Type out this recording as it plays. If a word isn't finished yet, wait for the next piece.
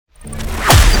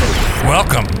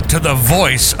Welcome to the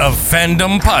Voice of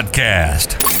Fandom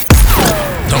podcast.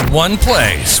 The one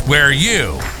place where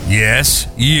you, yes,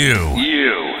 you,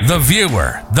 the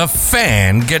viewer, the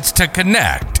fan, gets to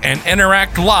connect and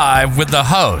interact live with the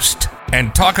host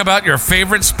and talk about your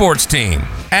favorite sports team,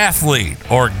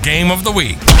 athlete, or game of the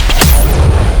week.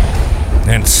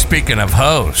 And speaking of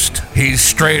host, he's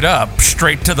straight up,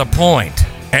 straight to the point.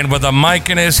 And with a mic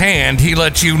in his hand, he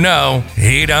lets you know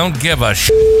he don't give a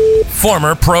shit.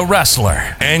 Former pro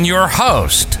wrestler and your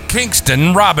host,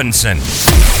 Kingston Robinson.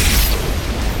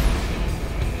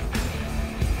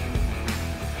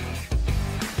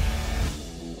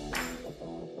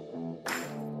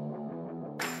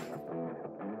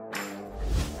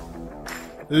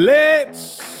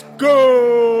 Let's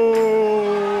go!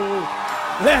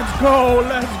 Let's go!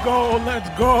 Let's go! Let's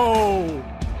go!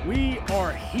 We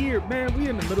are here, man. We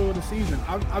in the middle of the season.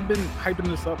 I've been hyping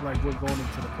this up like we're going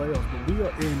into the playoffs, but we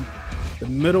are in the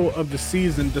middle of the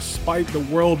season despite the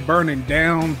world burning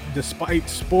down, despite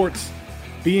sports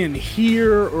being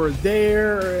here or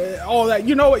there, all that.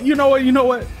 You know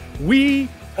what? We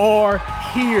are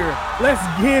here.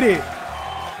 Let's get it.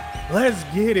 Let's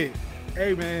get it.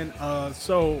 Hey, man.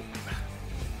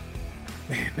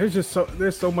 There's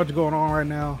so much going on right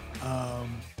now.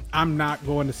 I'm not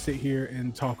going to sit here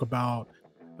and talk about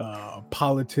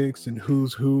politics and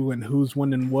who's who and who's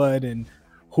winning what and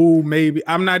who maybe.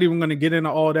 I'm not even going to get into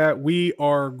all that. We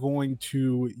are going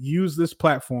to use this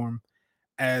platform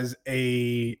as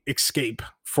a escape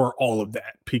for all of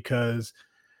that because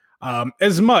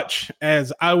as much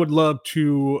as I would love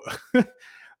to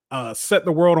set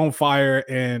the world on fire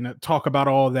and talk about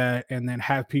all that and then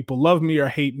have people love me or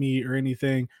hate me or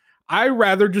anything, I'd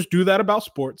rather just do that about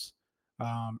sports.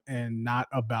 And not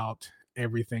about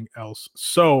everything else.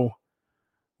 So,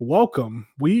 welcome.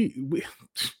 We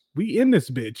in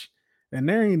this bitch, and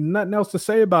there ain't nothing else to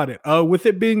say about it. With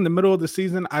it being the middle of the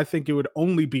season, I think it would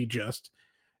only be just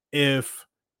if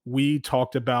we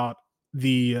talked about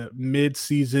the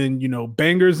mid-season,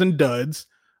 bangers and duds.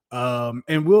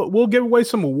 And we'll give away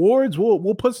some awards.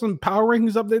 We'll put some power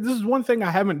rankings up there. This is one thing I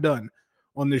haven't done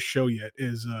on this show yet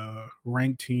is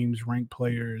rank teams, rank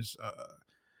players.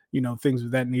 Things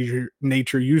of that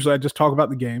nature. Usually I just talk about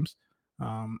the games.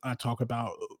 I talk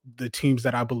about the teams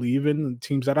that I believe in and the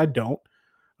teams that I don't.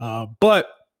 But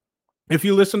if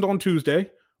you listened on Tuesday,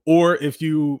 or if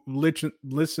you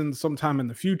listen sometime in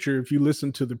the future, if you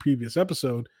listen to the previous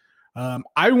episode,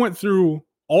 I went through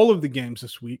all of the games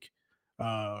this week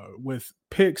with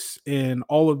picks and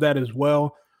all of that as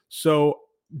well. So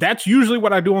that's usually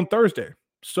what I do on Thursday.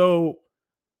 So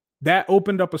that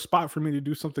opened up a spot for me to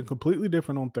do something completely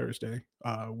different on Thursday,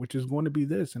 which is going to be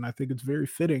this. And I think it's very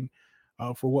fitting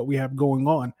for what we have going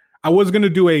on. I was going to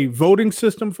do a voting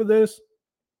system for this,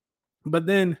 but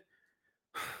then,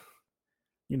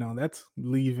 that's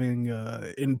leaving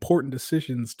important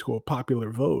decisions to a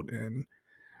popular vote. And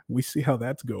we see how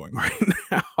that's going right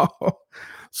now.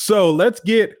 So let's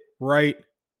get right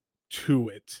to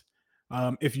it.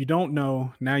 If you don't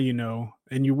know, now you know,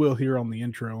 and you will hear on the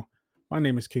intro. My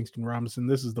name is Kingston Robinson.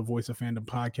 This is the Voice of Fandom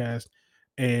podcast,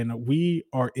 and we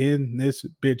are in this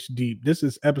bitch deep. This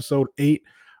is episode 8.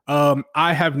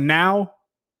 I have now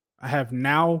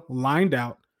lined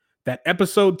out that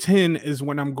episode 10 is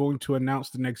when I'm going to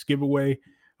announce the next giveaway.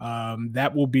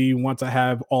 That will be once I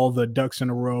have all the ducks in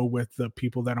a row with the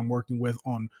people that I'm working with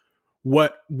on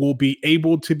what will be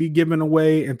able to be given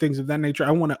away and things of that nature.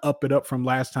 I want to up it up from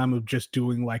last time of just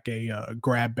doing like a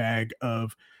grab bag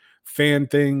of fan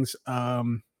things.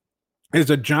 There's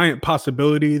a giant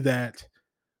possibility that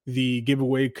the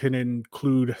giveaway could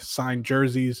include signed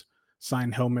jerseys,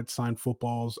 signed helmets, signed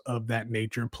footballs of that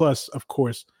nature, plus of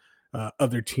course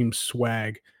other team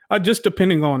swag, just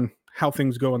depending on how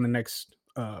things go in the next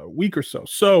week or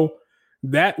so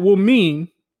that will mean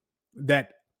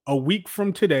that a week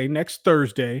from today, next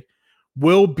Thursday,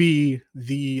 will be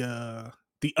the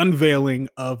unveiling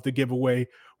of the giveaway,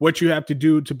 what you have to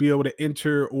do to be able to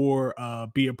enter or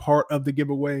be a part of the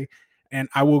giveaway. And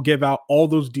I will give out all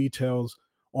those details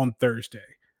on Thursday.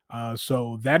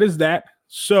 So that is that.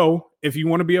 So if you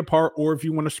want to be a part or if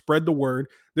you want to spread the word,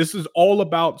 this is all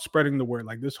about spreading the word.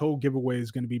 Like this whole giveaway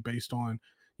is going to be based on,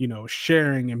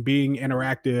 sharing and being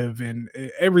interactive and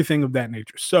everything of that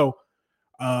nature. So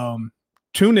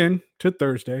tune in to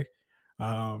Thursday.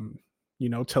 Tell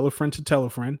a friend to tell a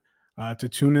friend. To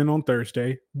tune in on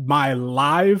Thursday. My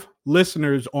live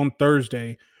listeners on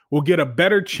Thursday will get a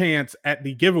better chance at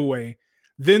the giveaway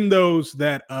than those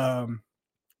that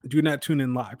do not tune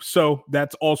in live. So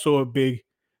that's also a big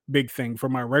thing. For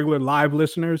my regular live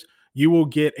listeners, you will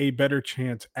get a better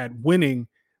chance at winning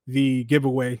the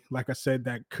giveaway. Like I said,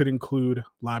 that could include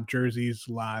live jerseys,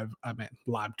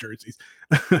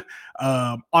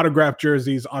 autograph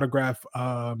jerseys, autograph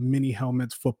mini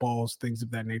helmets, footballs, things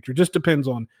of that nature. Just depends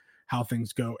on how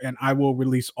things go. And I will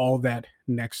release all that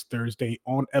next Thursday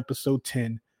on episode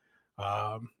 10.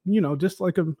 Just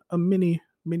like a mini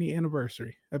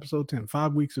anniversary, episode 10,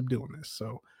 5 weeks of doing this.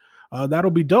 So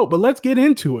that'll be dope. But let's get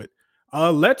into it.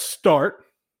 Let's start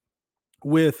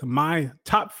with my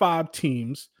top 5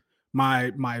 teams,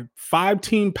 my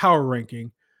 5-team power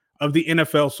ranking of the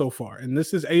NFL so far. And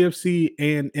this is AFC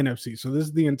and NFC. So this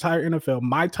is the entire NFL,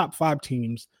 my top 5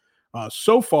 teams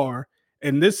so far.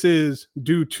 And this is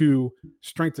due to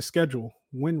strength of schedule,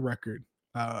 win record,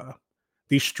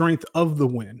 the strength of the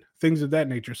win, things of that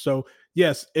nature. So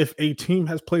yes, if a team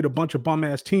has played a bunch of bum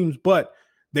ass teams, but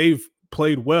they've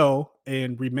played well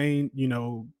and remain,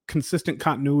 consistent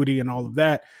continuity and all of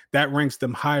that, that ranks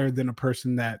them higher than a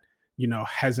person that,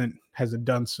 hasn't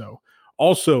done so.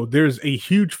 Also, there's a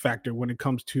huge factor when it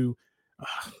comes to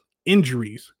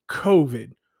injuries,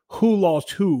 COVID, who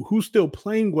lost who's still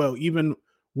playing well, even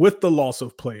with the loss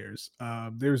of players.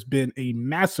 There's been a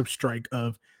massive strike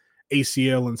of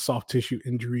ACL and soft tissue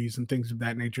injuries and things of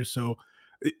that nature. So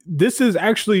this is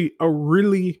actually a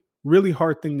really, really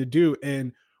hard thing to do.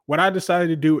 And what I decided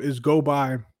to do is go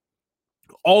by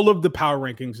all of the power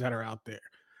rankings that are out there.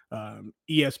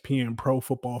 ESPN, Pro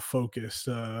Football Focus,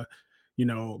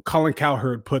 Colin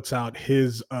Cowherd puts out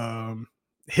his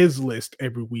list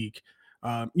every week.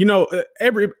 I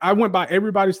went by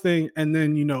everybody's thing, and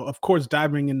then, of course,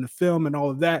 diving in the film and all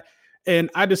of that. And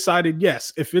I decided,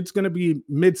 yes, if it's going to be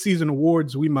mid-season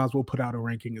awards, we might as well put out a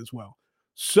ranking as well.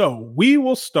 So we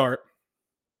will start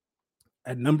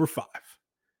at number 5.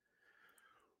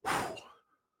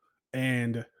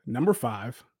 And number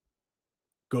 5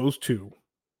 goes to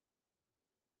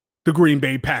the Green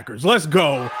Bay Packers. Let's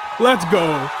go. Let's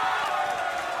go.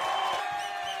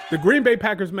 The Green Bay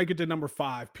Packers make it to number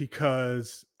 5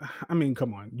 because,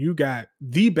 come on. You got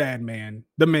the bad man,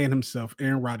 the man himself,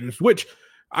 Aaron Rodgers, which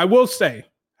I will say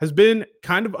has been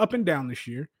kind of up and down this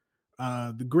year.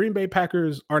 The Green Bay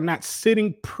Packers are not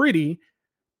sitting pretty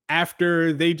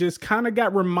after they just kind of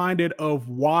got reminded of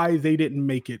why they didn't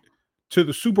make it to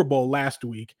the Super Bowl last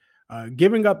week,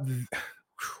 giving up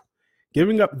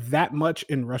that much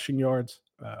in rushing yards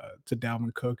to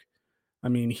Dalvin Cook.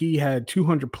 He had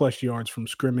 200 plus yards from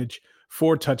scrimmage,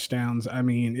 4 touchdowns.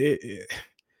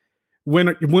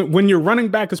 When your running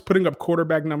back is putting up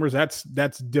quarterback numbers,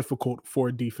 that's difficult for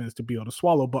a defense to be able to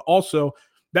swallow. But also,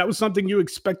 that was something you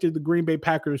expected the Green Bay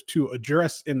Packers to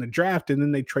address in the draft, and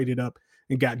then they traded up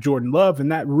and got Jordan Love, and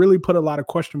that really put a lot of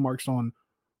question marks on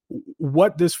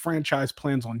what this franchise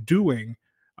plans on doing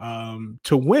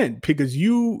to win, because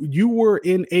you were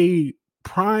in a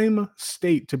prime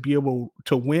state to be able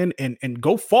to win and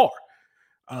go far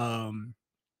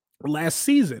last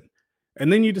season.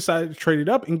 And then you decided to trade it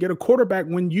up and get a quarterback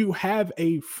when you have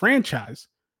a franchise,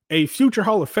 a future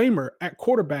Hall of Famer at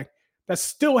quarterback that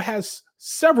still has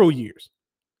several years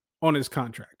on his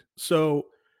contract. So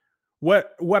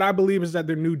what I believe is that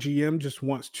their new GM just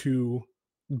wants to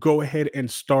go ahead and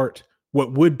start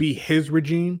what would be his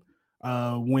regime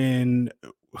when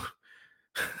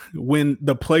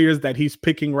the players that he's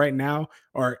picking right now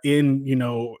are in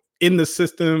the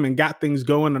system and got things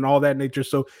going and all that nature.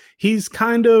 So he's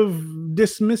kind of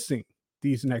dismissing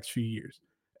these next few years.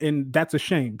 And that's a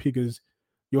shame, because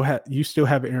you still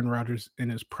have Aaron Rodgers in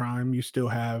his prime. You still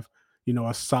have,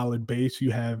 a solid base.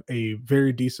 You have a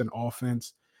very decent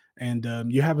offense, and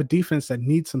you have a defense that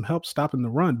needs some help stopping the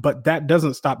run, but that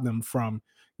doesn't stop them from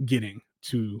getting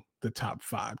to the top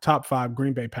 5. Top 5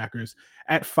 Green Bay Packers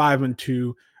at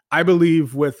 5-2. I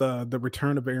believe with the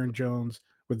return of Aaron Jones,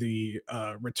 with the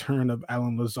return of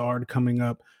Allen Lazard coming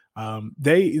up,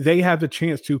 they have the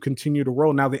chance to continue to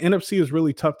roll. Now, the NFC is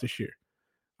really tough this year.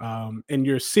 And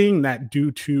you're seeing that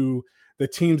due to the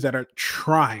teams that are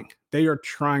trying. They are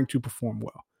trying to perform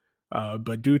well.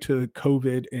 But due to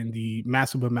COVID and the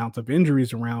massive amount of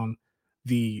injuries around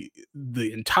the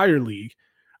entire league,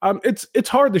 it's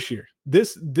hard this year.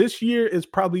 This year is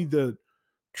probably the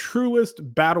truest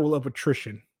battle of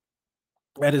attrition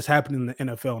that has happened in the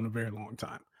NFL in a very long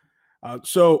time.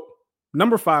 So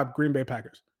number 5, Green Bay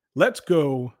Packers. Let's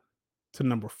go to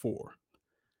number 4.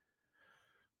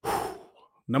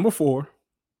 Number 4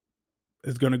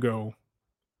 is going to go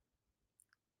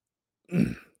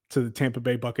to the Tampa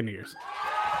Bay Buccaneers.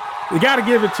 You got to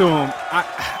give it to them.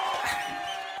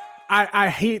 I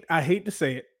hate to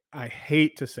say it. I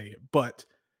hate to say it, but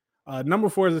number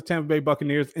 4 is the Tampa Bay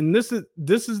Buccaneers, and this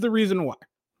is the reason why.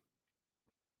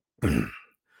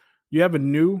 You have a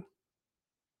new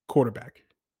quarterback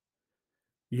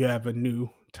You have a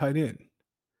new tight end.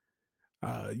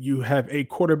 You have a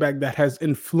quarterback that has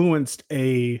influenced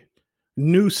a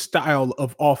new style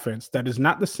of offense that is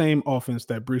not the same offense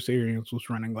that Bruce Arians was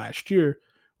running last year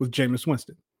with Jameis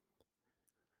Winston.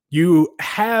 You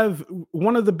have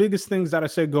one of the biggest things that I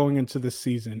said going into this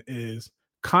season is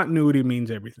continuity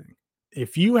means everything.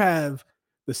 If you have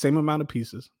the same amount of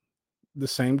pieces, the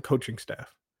same coaching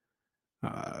staff,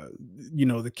 uh,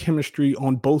 the chemistry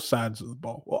on both sides of the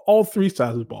ball, well, all three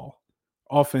sides of the ball,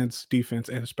 offense, defense,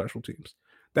 and special teams.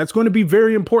 That's going to be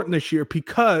very important this year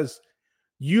because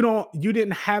you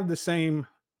didn't have the same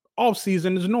off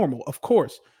season as normal. Of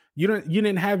course, you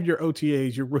didn't have your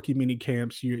OTAs, your rookie mini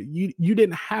camps. You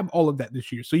didn't have all of that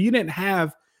this year, so you didn't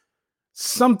have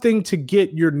something to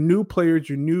get your new players,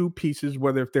 your new pieces,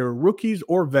 whether if they're rookies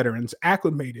or veterans,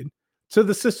 acclimated to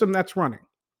the system that's running.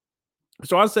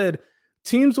 So I said,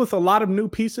 teams with a lot of new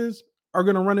pieces are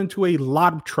going to run into a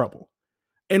lot of trouble.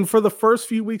 And for the first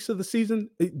few weeks of the season,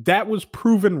 that was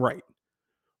proven right.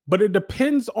 But it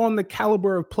depends on the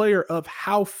caliber of player of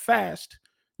how fast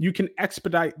you can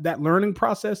expedite that learning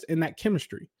process and that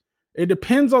chemistry. It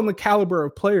depends on the caliber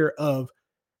of player of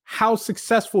how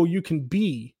successful you can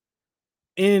be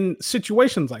in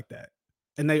situations like that.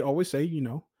 And they always say,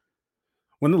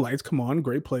 when the lights come on,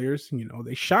 great players,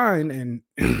 they shine. And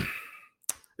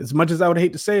as much as I would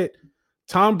hate to say it,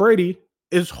 Tom Brady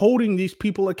is holding these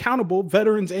people accountable,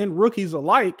 veterans and rookies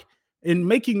alike, in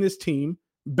making this team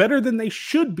better than they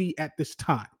should be at this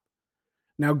time.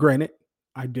 Now, granted,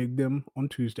 I dig them on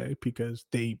Tuesday because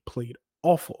they played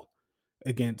awful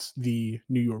against the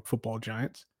New York Football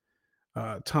Giants.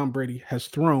 Tom Brady has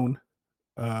thrown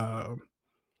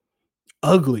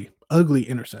ugly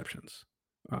interceptions.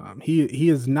 He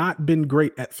has not been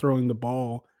great at throwing the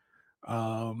ball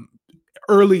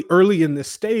early in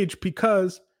this stage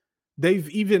because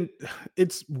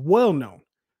it's well known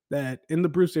that in the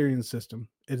Bruce Arians system,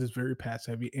 it is very pass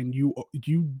heavy, and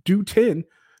you do tend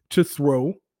to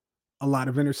throw a lot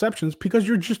of interceptions because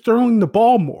you're just throwing the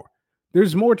ball more.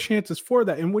 There's more chances for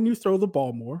that. And when you throw the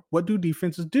ball more, what do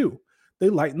defenses do? They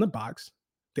lighten the box,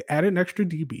 they add an extra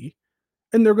DB,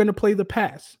 and they're going to play the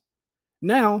pass.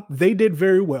 Now, they did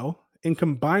very well in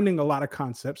combining a lot of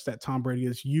concepts that Tom Brady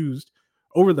has used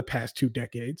over the past 2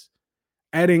 decades,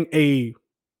 adding a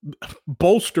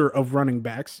bolster of running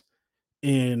backs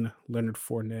in Leonard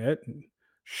Fournette and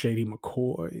Shady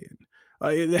McCoy.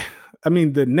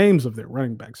 And the names of their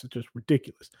running backs are just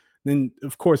ridiculous. Then,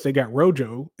 of course, they got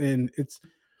Rojo, and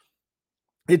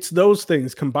it's those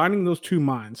things, combining those two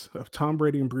minds of Tom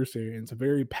Brady and Bruce Arians, a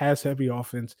very pass-heavy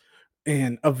offense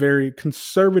and a very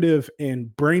conservative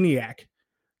and brainiac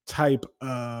type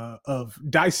of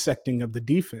dissecting of the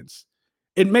defense.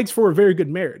 It makes for a very good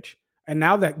marriage. And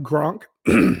now that Gronk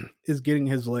is getting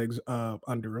his legs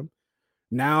under him,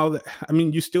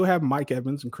 you still have Mike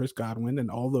Evans and Chris Godwin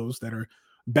and all those that are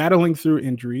battling through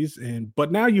injuries.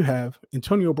 But now you have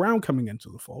Antonio Brown coming into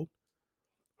the fold,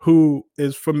 who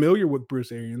is familiar with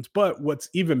Bruce Arians. But what's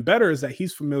even better is that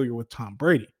he's familiar with Tom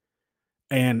Brady.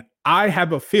 And I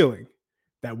have a feeling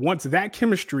that once that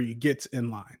chemistry gets in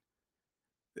line,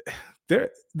 they're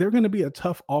going to be a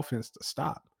tough offense to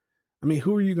stop.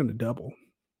 Who are you going to double?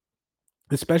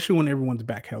 Especially when everyone's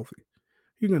back healthy.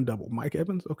 You're going to double Mike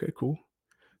Evans? Okay, cool.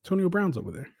 Antonio Brown's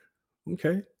over there.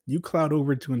 Okay. You cloud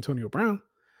over to Antonio Brown.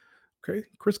 Okay.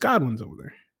 Chris Godwin's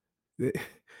over there.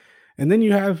 And then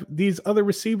you have these other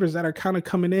receivers that are kind of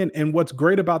coming in. And what's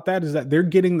great about that is that they're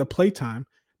getting the play time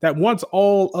that once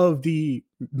all of the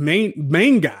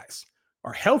main guys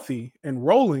are healthy and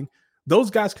rolling,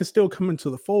 those guys can still come into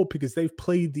the fold because they've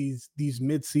played these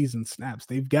mid-season snaps.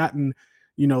 They've gotten,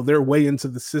 their way into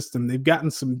the system. They've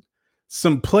gotten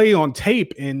some play on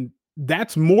tape, and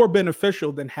that's more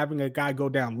beneficial than having a guy go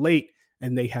down late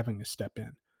and they having to step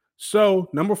in. So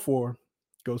number 4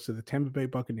 goes to the Tampa Bay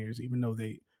Buccaneers, even though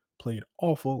they played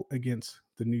awful against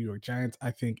the New York Giants.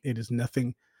 I think it is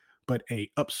nothing but a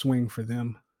upswing for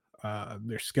them.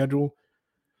 Their schedule,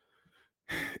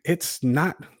 it's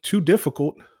not too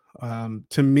difficult.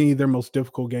 To me, their most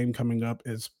difficult game coming up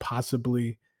is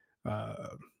possibly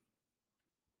the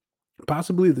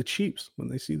Chiefs. When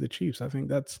they see the Chiefs, I think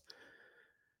that's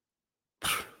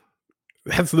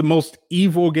the most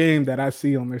evil game that I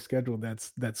see on their schedule.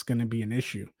 That's going to be an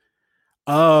issue.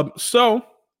 So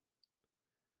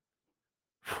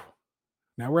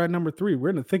now we're at number 3. We're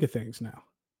in the thick of things now.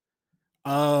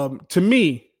 To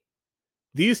me,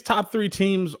 these top 3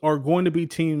 teams are going to be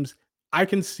teams I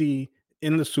can see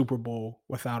in the Super Bowl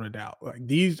without a doubt. Like,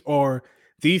 these are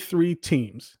these 3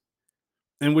 teams,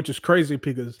 and which is crazy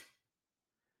because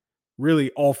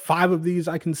really all 5 of these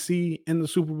I can see in the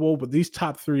Super Bowl, but these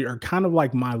top 3 are kind of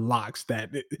like my locks that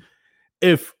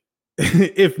if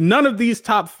if none of these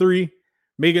top 3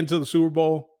 make it into the Super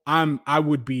Bowl, I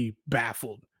would be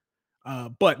baffled.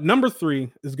 But number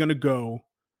 3 is going to go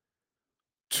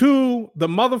to the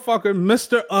motherfucker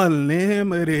Mr.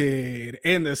 Unlimited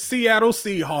and the Seattle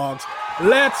Seahawks.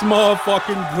 Let's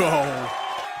motherfucking go.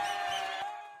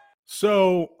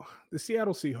 So the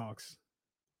Seattle Seahawks,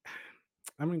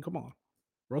 I mean, come on.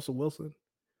 Russell Wilson,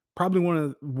 probably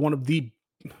one of the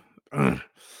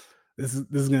this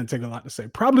is going to take a lot to say.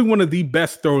 Probably one of the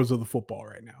best throwers of the football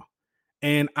right now.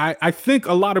 And I think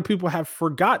a lot of people have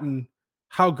forgotten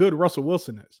how good Russell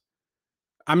Wilson is.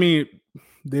 I mean,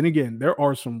 then again, there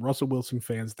are some Russell Wilson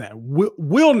fans that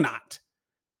will not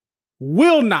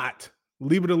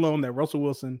leave it alone that Russell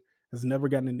Wilson has never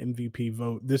gotten an MVP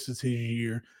vote. This is his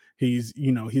year. He's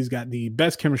got the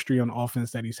best chemistry on offense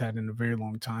that he's had in a very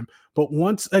long time. But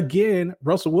once again,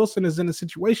 Russell Wilson is in a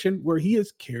situation where he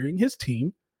is carrying his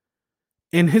team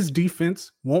and his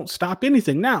defense won't stop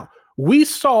anything. Now, we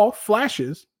saw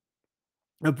flashes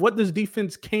of what this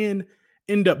defense can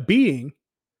end up being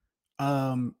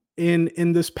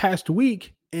in this past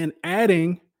week, and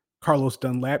adding Carlos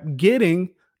Dunlap,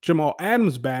 getting Jamal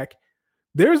Adams back.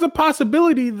 There's a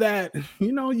possibility that,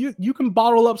 you can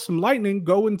bottle up some lightning,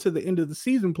 go into the end of the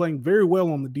season playing very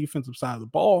well on the defensive side of the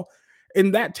ball,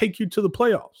 and that take you to the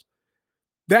playoffs.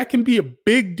 That can be a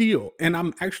big deal. And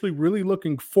I'm actually really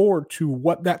looking forward to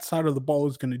what that side of the ball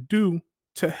is going to do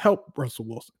to help Russell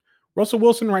Wilson. Russell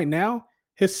Wilson right now,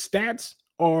 his stats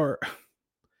are,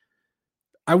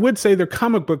 I would say they're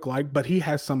comic book like, but he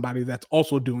has somebody that's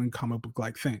also doing comic book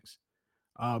like things.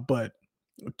 But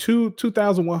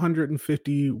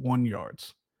 2,151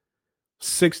 yards,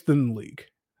 6th in the league.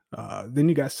 Then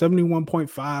you got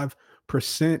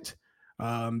 71.5%.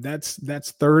 That's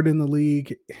 3rd in the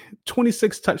league.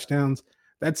 26 touchdowns.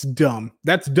 That's dumb.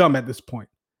 That's dumb at this point.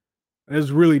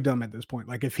 It's really dumb at this point.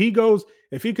 Like if he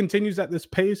continues at this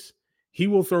pace, he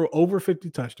will throw over 50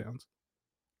 touchdowns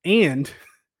and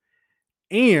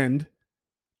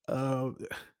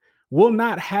will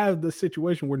not have the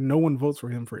situation where no one votes for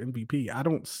him for MVP. I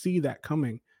don't see that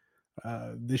coming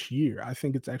this year. I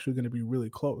think it's actually going to be really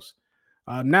close.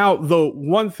 Now, the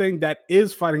one thing that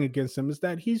is fighting against him is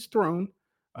that he's thrown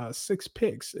 6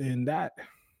 picks, and that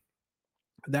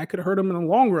could hurt him in the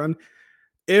long run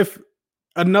if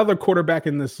another quarterback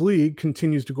in this league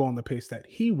continues to go on the pace that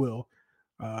he will,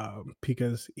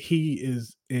 because he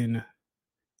is in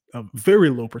a very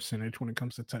low percentage when it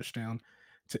comes to touchdown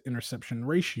to interception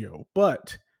ratio.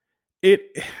 But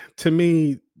to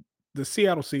me, the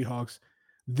Seattle Seahawks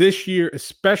this year,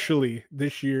 especially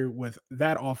this year with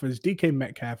that offense, DK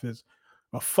Metcalf is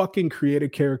a fucking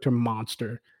creative character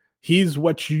monster. He's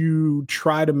what you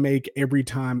try to make every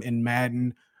time in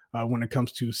Madden when it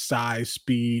comes to size,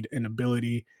 speed, and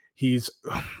ability. He's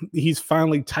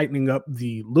finally tightening up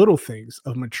the little things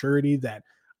of maturity that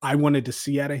I wanted to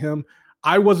see out of him.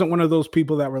 I wasn't one of those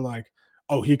people that were like,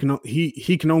 oh, he can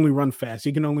only run fast.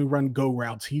 He can only run go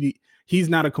routes. He's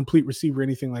not a complete receiver or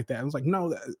anything like that. I was like,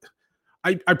 no,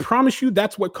 I promise you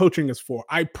that's what coaching is for.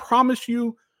 I promise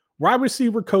you wide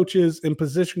receiver coaches and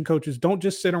position coaches don't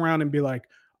just sit around and be like,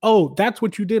 oh, that's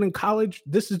what you did in college.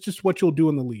 This is just what you'll do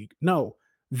in the league. No,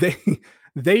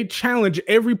 they challenge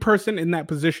every person in that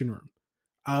position room.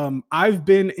 I've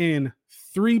been in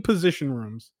 3 position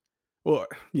rooms. Well,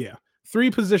 yeah.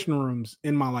 3 position rooms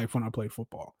in my life when I played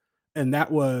football. And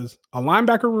that was a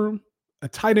linebacker room, a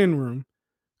tight end room,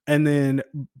 and then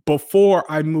before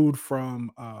I moved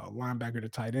from linebacker to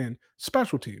tight end,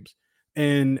 special teams.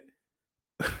 And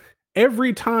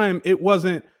every time it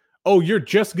wasn't, oh, you're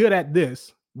just good at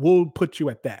this, we'll put you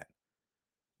at that.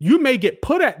 You may get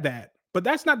put at that, but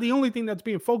that's not the only thing that's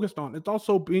being focused on. It's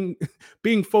also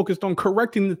being focused on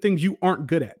correcting the things you aren't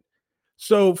good at.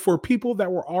 So for people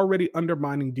that were already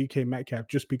undermining DK Metcalf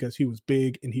just because he was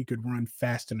big and he could run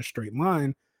fast in a straight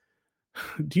line,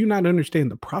 do you not understand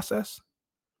the process?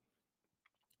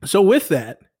 So with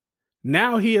that,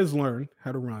 now he has learned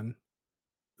how to run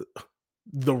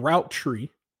the route tree.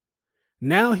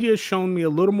 Now he has shown me a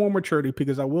little more maturity,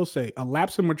 because I will say a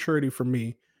lapse in maturity for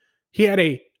me. He had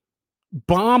a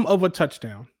bomb of a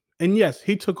touchdown. And yes,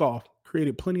 he took off,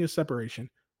 created plenty of separation,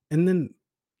 and then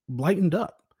lightened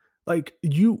up. Like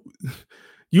you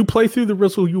play through the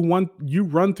whistle, you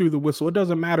run through the whistle. It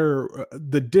doesn't matter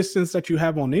the distance that you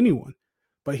have on anyone.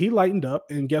 But he lightened up,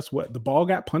 and guess what? The ball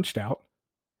got punched out,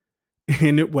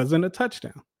 and it wasn't a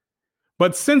touchdown.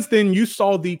 But since then, you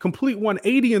saw the complete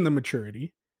 180 in the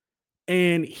maturity,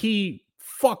 and he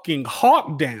fucking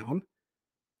hawked down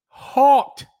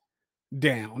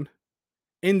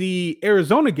in the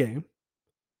Arizona game.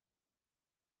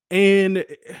 And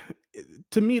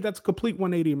to me, that's a complete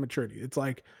 180 in maturity. It's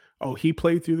like, oh, he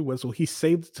played through the whistle. He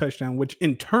saved the touchdown, which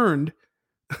in turn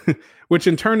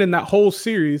in that whole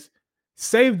series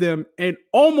saved them and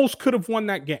almost could have won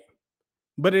that game.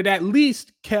 But it at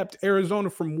least kept Arizona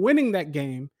from winning that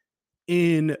game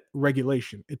in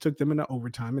regulation. It took them into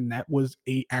overtime, and that was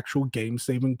a actual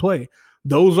game-saving play.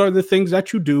 Those are the things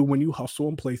that you do when you hustle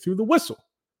and play through the whistle.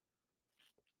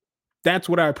 That's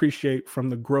what I appreciate from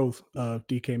the growth of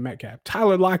DK Metcalf.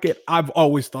 Tyler Lockett, I've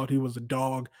always thought he was a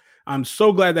dog. I'm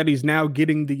so glad that he's now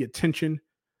getting the attention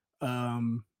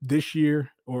this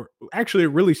year, or actually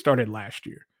it really started last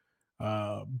year.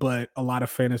 But a lot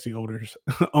of fantasy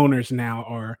owners now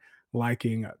are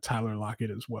liking Tyler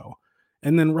Lockett as well.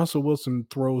 And then Russell Wilson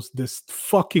throws this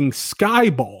fucking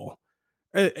sky ball.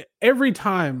 Every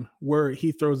time where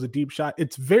he throws a deep shot,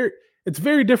 it's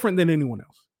very different than anyone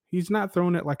else. He's not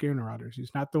throwing it like Aaron Rodgers.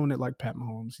 He's not throwing it like Pat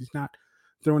Mahomes. He's not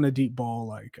throwing a deep ball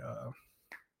like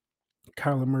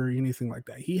Kyler Murray, anything like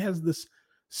that. He has this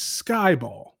sky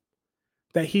ball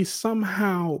that he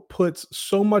somehow puts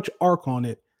so much arc on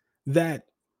it that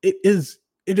it is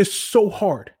so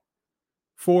hard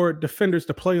for defenders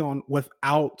to play on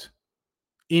without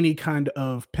any kind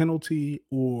of penalty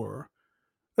or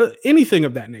anything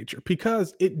of that nature,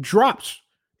 because it drops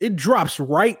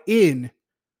right in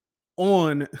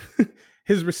on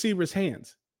his receiver's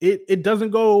hands. It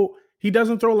doesn't go, he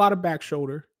doesn't throw a lot of back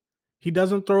shoulder. He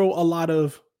doesn't throw a lot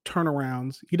of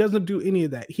turnarounds. He doesn't do any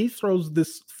of that. He throws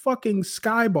this fucking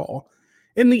sky ball.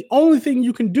 And the only thing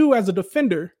you can do as a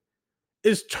defender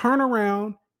is turn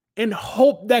around and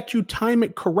hope that you time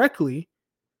it correctly,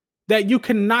 that you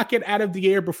can knock it out of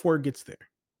the air before it gets there.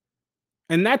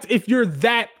 And that's if you're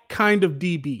that kind of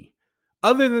DB.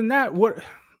 Other than that, what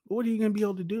are you going to be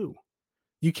able to do?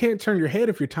 You can't turn your head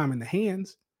if you're timing the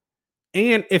hands.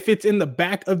 And if it's in the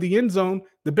back of the end zone,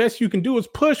 the best you can do is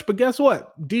push. But guess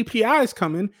what? DPI is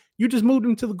coming. You just moved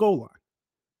him to the goal line.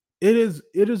 It is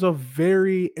a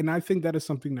very, and I think that is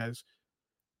something that is,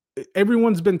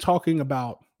 everyone's been talking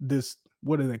about this,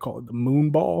 what do they call it? The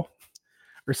moon ball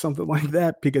or something like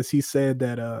that, because he said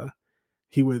that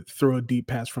he would throw a deep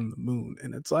pass from the moon.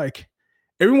 And it's like,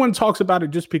 everyone talks about it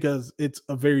just because it's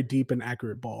a very deep and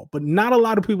accurate ball, but not a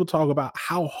lot of people talk about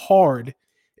how hard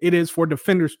it is for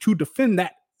defenders to defend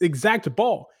that exact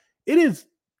ball. It is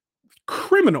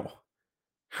criminal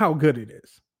how good it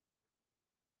is.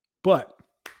 But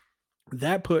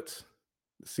that puts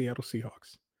the Seattle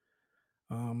Seahawks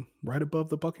right above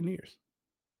the Buccaneers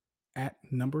at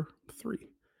number 3.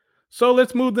 So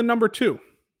let's move to number 2.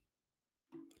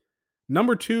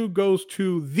 Number 2 goes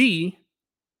to the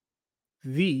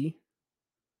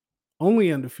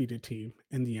only undefeated team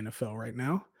in the NFL right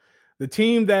now. The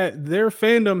team that their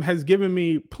fandom has given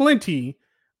me plenty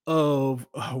of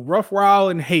rough rile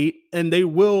and hate, and they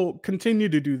will continue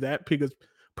to do that because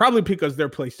they're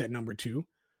placed at number 2.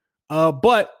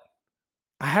 But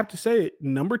I have to say it,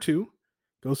 number 2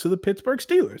 goes to the Pittsburgh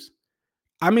Steelers.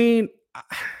 I mean,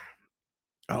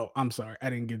 I'm sorry, I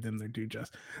didn't give them their due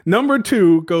just. Number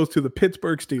 2 goes to the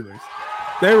Pittsburgh Steelers.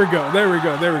 There we go.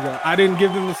 I didn't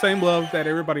give them the same love that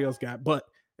everybody else got, but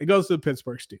it goes to the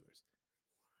Pittsburgh Steelers.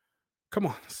 Come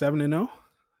on, 7-0.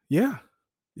 Yeah,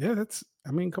 that's,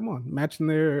 I mean, come on. Matching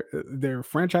their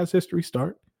franchise history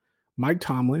start. Mike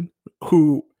Tomlin,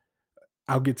 who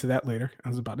I'll get to that later, I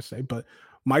was about to say, but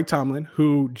Mike Tomlin,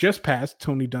 who just passed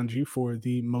Tony Dungy for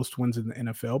the most wins in the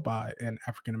NFL by an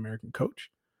African-American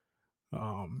coach.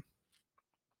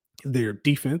 Their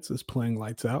defense is playing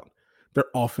lights out. Their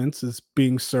offense is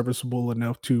being serviceable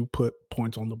enough to put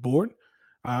points on the board.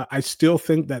 I still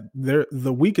think that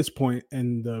the weakest point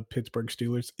in the Pittsburgh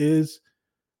Steelers is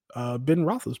Ben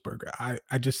Roethlisberger.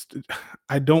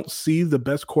 I don't see the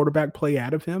best quarterback play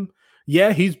out of him.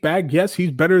 Yeah, he's back. Yes,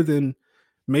 he's better than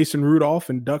Mason Rudolph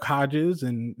and Duck Hodges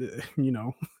and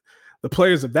the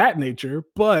players of that nature,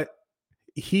 but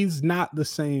he's not the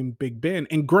same Big Ben.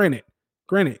 And granted,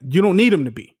 you don't need him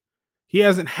to be. He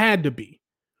hasn't had to be.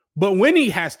 But when he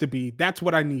has to be, that's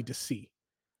what I need to see.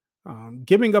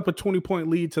 Giving up a 20-point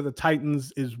lead to the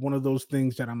Titans is one of those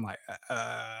things that I'm like,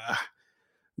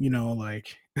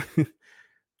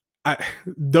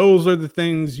 those are the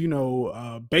things,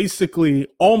 basically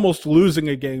almost losing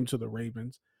a game to the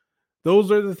Ravens.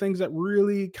 Those are the things that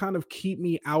really kind of keep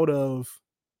me out of,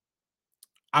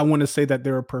 I want to say that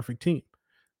they're a perfect team.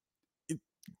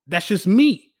 That's just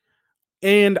me.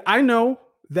 And I know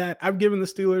that I've given the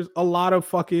Steelers a lot of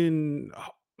fucking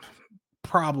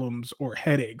problems or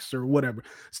headaches or whatever.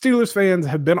 Steelers fans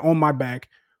have been on my back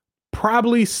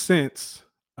probably since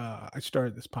I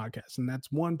started this podcast. And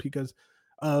that's one, because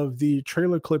of the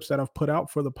trailer clips that I've put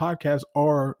out for the podcast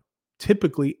are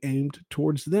typically aimed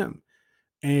towards them.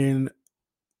 And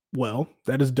well,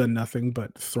 that has done nothing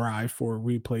but thrive for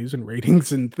replays and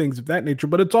ratings and things of that nature.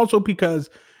 But it's also because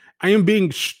I am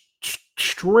being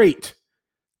straight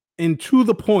and to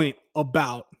the point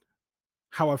about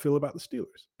how I feel about the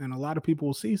Steelers. And a lot of people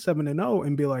will see 7-0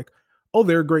 and be like, oh,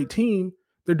 they're a great team.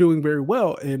 They're doing very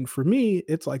well. And for me,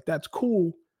 it's like, that's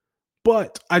cool.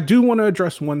 But I do want to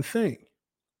address one thing.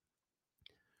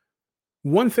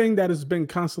 One thing that has been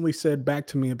constantly said back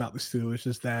to me about the Steelers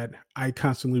is that I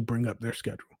constantly bring up their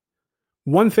schedule.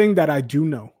 One thing that I do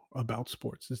know about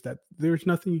sports is that there's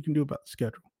nothing you can do about the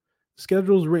schedule. The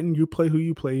schedule is written, you play who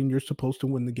you play, and you're supposed to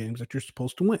win the games that you're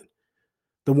supposed to win.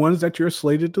 The ones that you're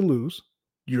slated to lose,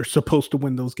 you're supposed to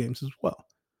win those games as well.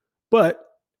 But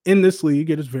in this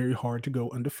league, it is very hard to go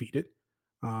undefeated.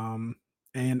 And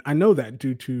I know that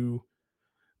due to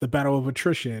the battle of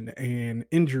attrition and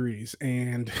injuries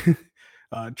and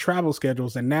travel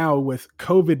schedules. And now with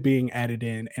COVID being added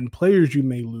in and players you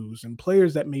may lose and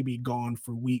players that may be gone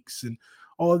for weeks and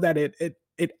all of that,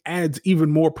 it adds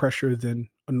even more pressure than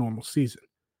a normal season.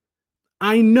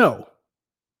 I know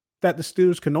that the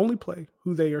Steelers can only play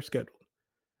who they are scheduled.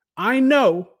 I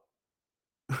know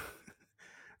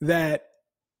that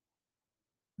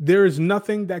there is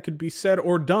nothing that could be said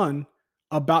or done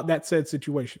about that said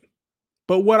situation.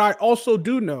 But what I also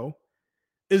do know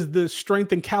is the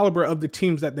strength and caliber of the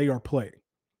teams that they are playing.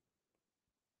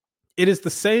 It is the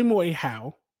same way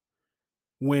how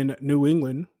when New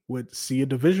England would see a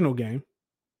divisional game,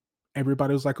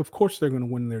 everybody was like, of course they're going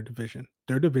to win their division.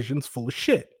 Their division's full of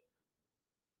shit.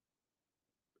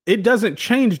 It doesn't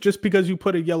change just because you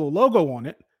put a yellow logo on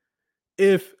it.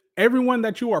 If everyone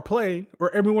that you are playing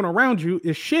or everyone around you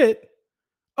is shit,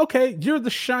 okay, you're the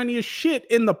shiniest shit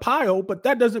in the pile, but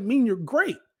that doesn't mean you're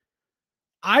great.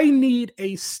 I need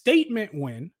a statement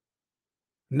win,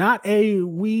 not a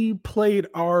we played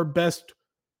our best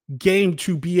game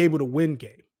to be able to win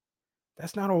game.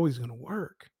 That's not always going to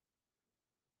work.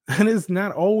 That is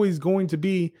not always going to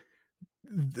be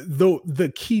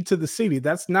the key to the city.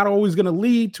 That's not always going to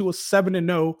lead to a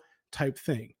 7-0 type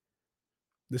thing.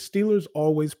 The Steelers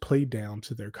always play down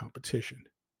to their competition.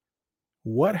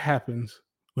 What happens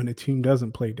when a team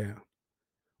doesn't play down?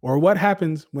 Or what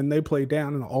happens when they play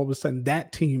down and all of a sudden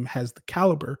that team has the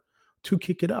caliber to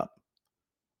kick it up?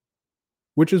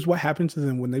 Which is what happened to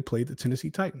them when they played the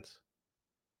Tennessee Titans.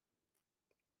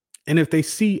 And if they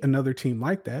see another team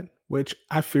like that, which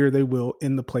I fear they will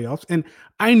in the playoffs, and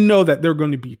I know that they're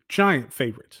going to be giant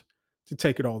favorites to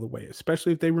take it all the way,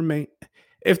 especially if they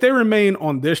remain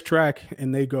on this track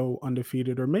and they go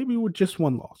undefeated or maybe with just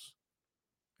one loss.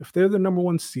 If they're the number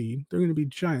one seed, they're going to be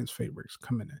Giants favorites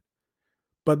coming in.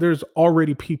 But there's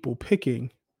already people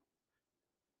picking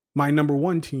my number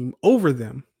one team over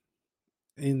them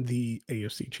in the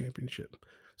AFC Championship.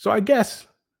 So I guess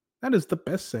that is the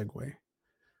best segue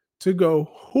to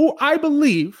go who I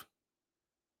believe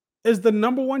is the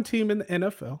number one team in the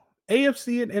NFL,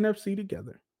 AFC and NFC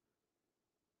together.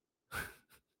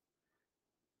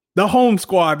 The home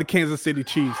squad, the Kansas City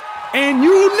Chiefs. And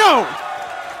you know,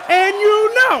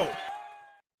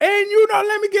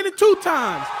 let me get it 2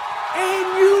 times.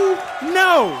 And you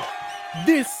know,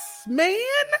 this man,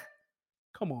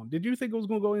 come on, did you think it was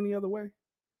going to go any other way?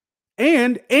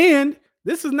 And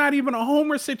this is not even a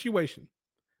homer situation.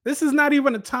 This is not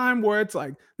even a time where it's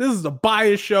like, this is a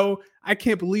bias show. I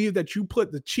can't believe that you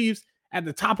put the Chiefs at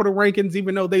the top of the rankings,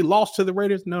 even though they lost to the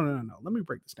Raiders. No. Let me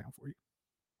break this down for you.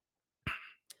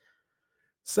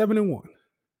 7-1.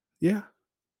 Yeah.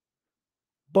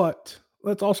 But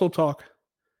let's also talk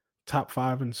top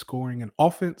 5 in scoring and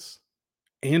offense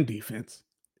and defense.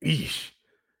 Eesh.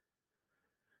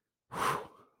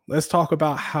 Let's talk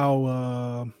about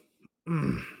how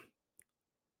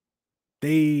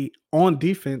they on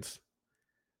defense,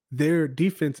 their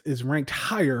defense is ranked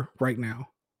higher right now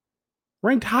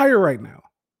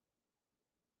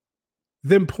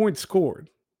than points scored.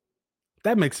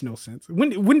 That makes no sense.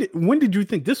 When did you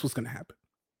think this was going to happen?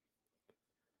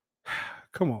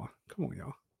 Come on,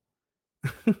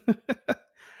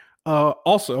 y'all.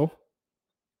 Also,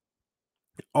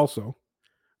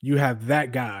 you have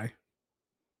that guy,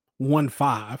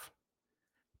 1-5,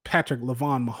 Patrick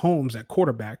LaVon Mahomes at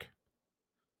quarterback.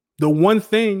 The one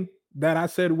thing that I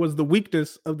said was the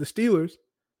weakness of the Steelers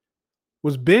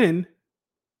was Ben.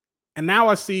 And now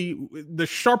I see the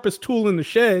sharpest tool in the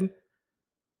shed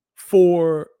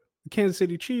for the Kansas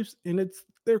City Chiefs, and it's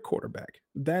their quarterback.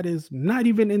 That is not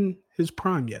even in his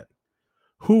prime yet,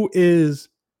 who is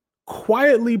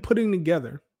quietly putting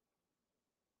together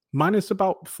minus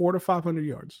about 400 to 500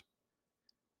 yards,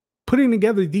 putting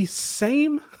together the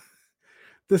same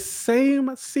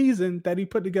season that he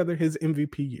put together his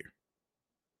MVP year.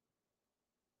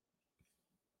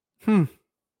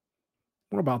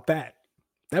 What about that?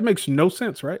 That makes no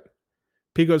sense, right?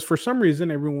 Because for some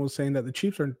reason, everyone was saying that the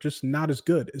Chiefs are just not as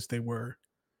good as they were,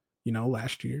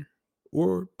 last year.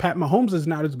 Or Pat Mahomes is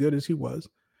not as good as he was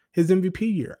his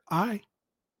MVP year. I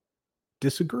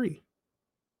disagree.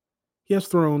 He has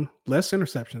thrown less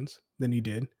interceptions than he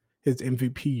did his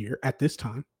MVP year at this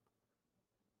time.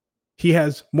 He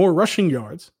has more rushing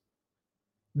yards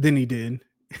than he did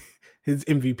his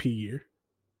MVP year.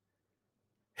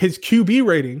 His QB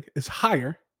rating is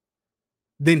higher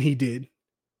than he did.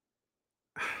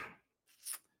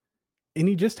 And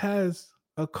he just has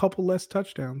a couple less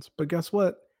touchdowns. But guess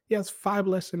what? He has 5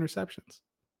 less interceptions.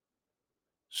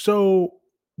 So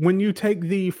when you take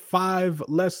the 5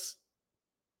 less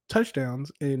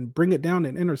touchdowns and bring it down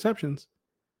in interceptions,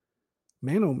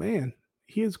 man, oh man,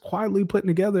 he is quietly putting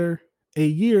together a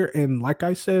year. And like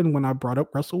I said when I brought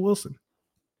up Russell Wilson,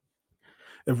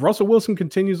 if Russell Wilson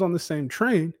continues on the same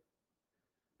train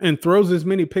and throws as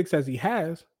many picks as he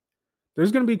has,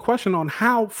 there's going to be a question on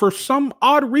how, for some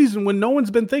odd reason, when no one's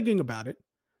been thinking about it,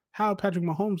 how Patrick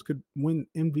Mahomes could win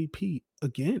MVP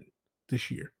again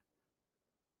this year.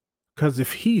 Because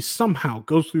if he somehow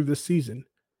goes through this season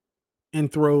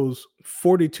and throws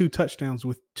 42 touchdowns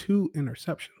with 2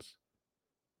 interceptions,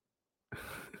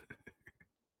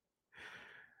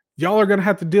 y'all are going to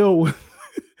have to deal with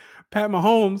Pat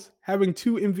Mahomes having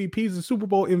 2 MVPs, a Super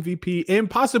Bowl MVP, and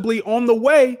possibly on the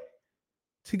way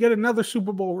to get another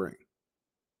Super Bowl ring.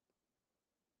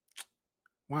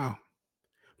 Wow.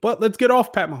 But let's get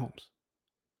off Pat Mahomes.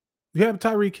 You have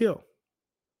Tyreek Hill,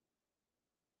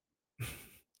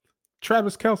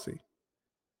 Travis Kelce,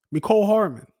 Mecole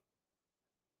Hardman,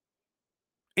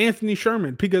 Anthony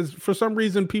Sherman, because for some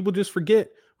reason people just forget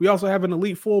we also have an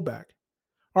elite fullback.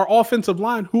 Our offensive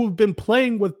line, who have been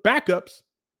playing with backups,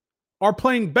 are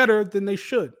playing better than they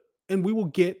should. And we will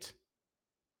get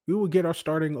our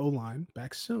starting O-line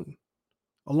back soon,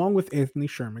 along with Anthony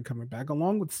Sherman coming back,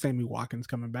 along with Sammy Watkins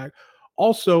coming back.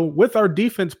 Also, with our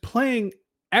defense playing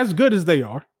as good as they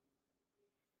are,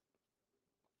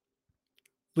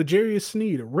 L'Jarius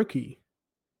Sneed, a rookie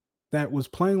that was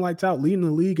playing lights out, leading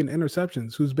the league in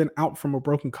interceptions, who's been out from a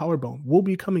broken collarbone, will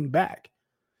be coming back.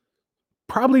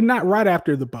 Probably not right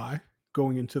after the bye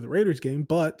going into the Raiders game,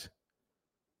 but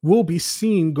will be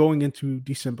seen going into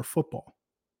December football.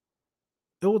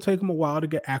 It will take him a while to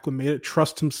get acclimated,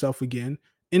 trust himself again.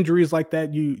 Injuries like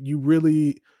that, you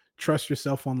really trust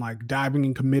yourself on like diving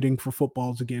and committing for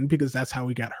footballs again, because that's how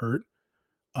he got hurt.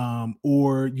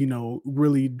 Or,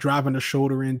 really driving a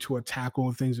shoulder into a tackle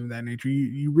and things of that nature.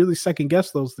 You really second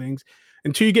guess those things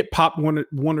until you get popped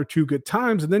one or two good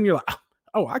times. And then you're like,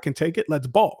 oh, I can take it. Let's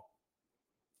ball.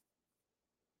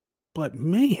 But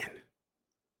man,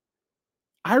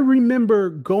 I remember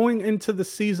going into the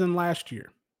season last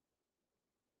year.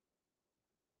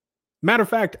 Matter of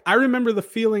fact, I remember the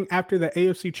feeling after the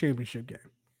AFC Championship game.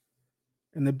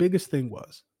 And the biggest thing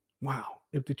was, wow,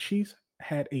 if the Chiefs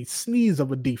had a sneeze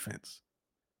of a defense,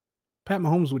 Pat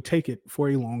Mahomes would take it for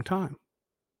a long time.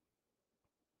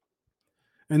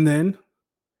 And then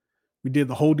we did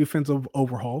the whole defensive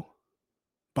overhaul.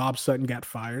 Bob Sutton got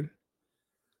fired,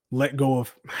 let go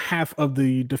of half of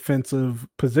the defensive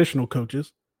positional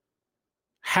coaches,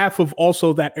 half of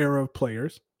also that era of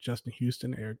players, Justin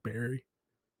Houston, Eric Berry,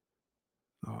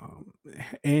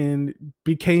 and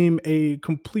became a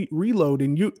complete reload.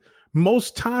 And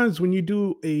most times when you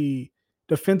do a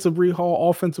defensive rehaul,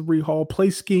 offensive rehaul, play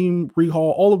scheme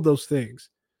rehaul, all of those things,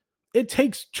 it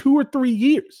takes 2 or 3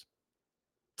 years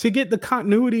to get the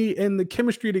continuity and the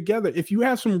chemistry together. If you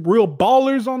have some real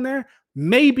ballers on there,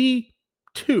 maybe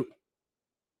 2.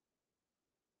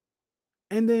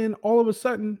 And then all of a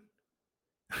sudden,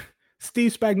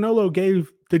 Steve Spagnuolo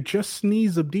gave the just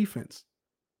sneeze of defense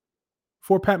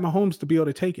for Pat Mahomes to be able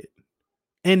to take it.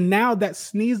 And now that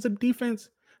sneeze of defense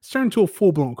has turned into a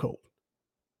full-blown cold.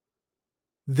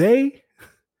 They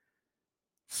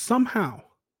somehow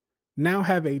now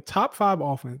have a top 5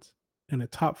 offense and a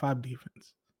top 5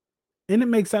 defense. And it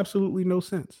makes absolutely no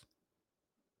sense.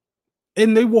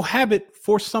 And they will have it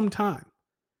for some time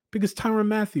because Tyrann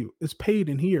Mathieu is paid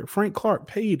in here. Frank Clark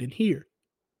paid in here.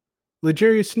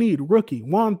 L'Jarius Sneed, rookie.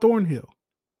 Juan Thornhill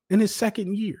in his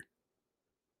second year.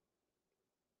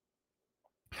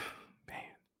 Man.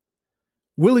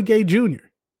 Willie Gay Jr.,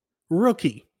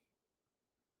 rookie.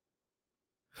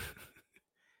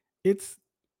 It's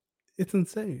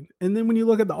insane. And then when you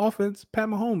look at the offense, Pat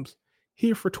Mahomes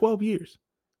here for 12 years.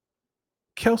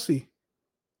 Kelce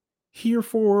here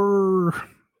for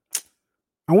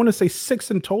I want to say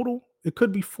 6 in total. It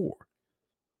could be 4.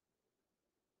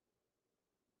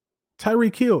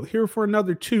 Tyreek Hill here for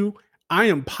another 2. I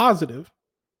am positive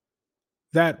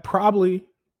that probably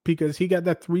because he got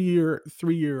that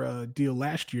 3-year deal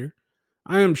last year,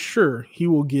 I am sure he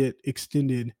will get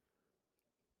extended.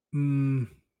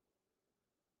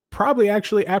 Probably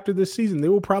actually after this season, they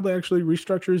will probably actually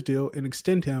restructure his deal and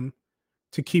extend him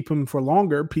to keep him for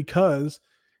longer because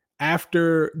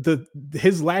after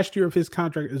his last year of his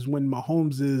contract is when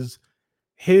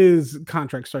his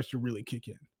contract starts to really kick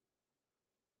in.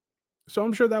 So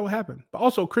I'm sure that will happen. But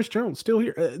also Chris Jones still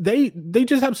here. They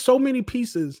just have so many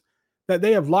pieces that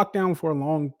they have locked down for a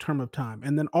long term of time.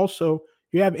 And then also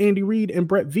you have Andy Reid and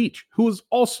Brett Veach, who is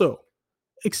also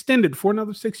extended for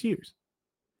another 6 years.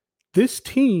 This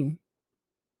team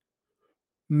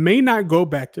may not go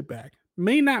back to back,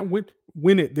 may not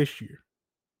win it this year,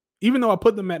 even though I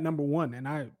put them at number 1,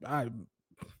 and I'm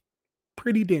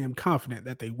pretty damn confident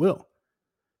that they will.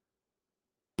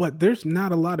 But there's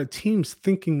not a lot of teams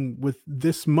thinking with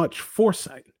this much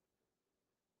foresight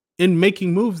in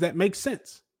making moves that make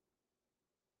sense.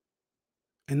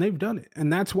 And they've done it.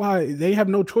 And that's why they have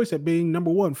no choice at being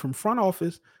number 1, from front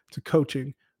office to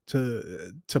coaching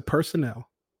to personnel.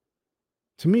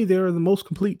 To me, they're the most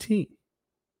complete team.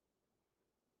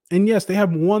 And yes, they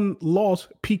have one loss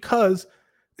because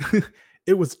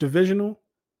it was divisional.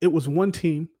 It was one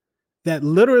team that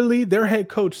literally their head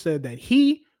coach said that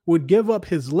he would give up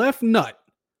his left nut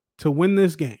to win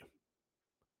this game.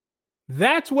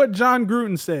 That's what John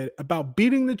Gruden said about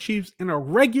beating the Chiefs in a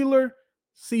regular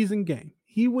season game.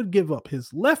 He would give up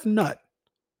his left nut.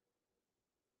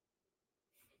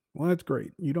 Well, that's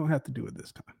great. You don't have to do it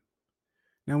this time.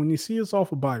 Now, when you see us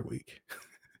off a bye week,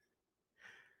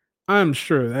 I'm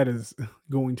sure that is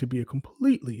going to be a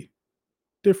completely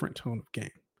different tone of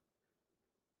game.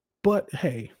 But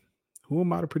hey, who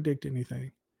am I to predict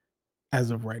anything as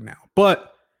of right now?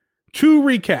 But to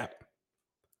recap,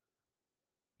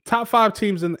 top 5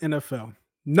 teams in the NFL.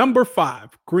 Number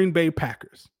 5, Green Bay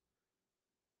Packers.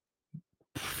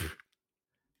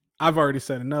 I've already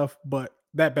said enough, but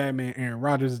that bad man Aaron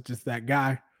Rodgers is just that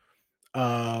guy.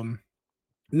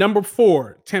 Number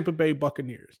 4, Tampa Bay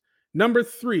Buccaneers. Number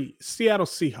 3, Seattle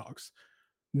Seahawks.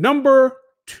 Number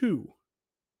 2,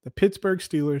 the Pittsburgh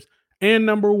Steelers. And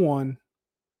number 1,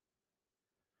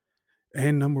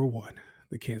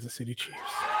 the Kansas City Chiefs.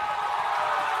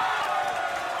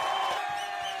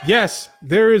 Yes,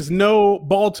 there is no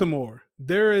Baltimore.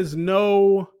 There is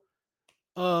no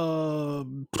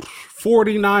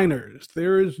 49ers.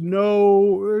 There's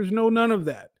no none of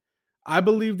that. I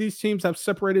believe these teams have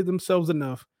separated themselves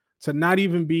enough to not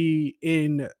even be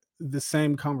in the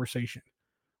same conversation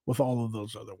with all of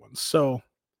those other ones. So,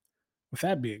 with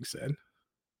that being said,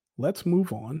 let's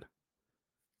move on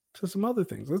to some other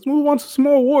things. Let's move on to some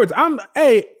more awards.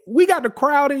 We got the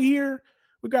crowd in here.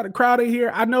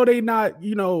 I know they not,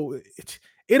 it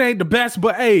ain't the best,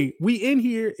 but hey, we in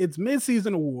here. It's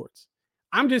mid-season awards.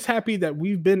 I'm just happy that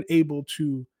we've been able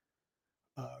to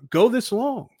go this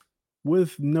long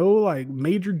with no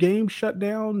major game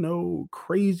shutdown, no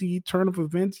crazy turn of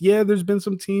events. Yeah, there's been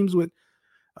some teams with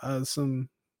some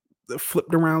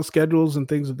flipped around schedules and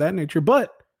things of that nature,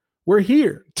 but we're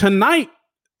here. Tonight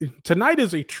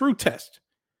is a true test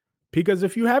because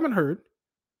if you haven't heard,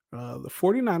 the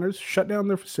 49ers shut down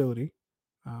their facility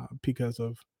because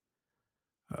of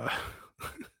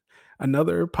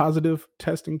another positive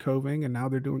test in COVID, and now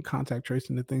they're doing contact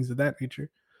tracing and things of that nature.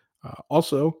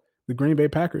 Also, the Green Bay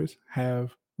Packers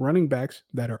have running backs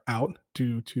that are out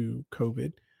due to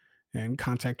COVID and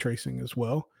contact tracing as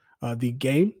well. The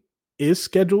game is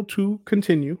scheduled to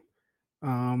continue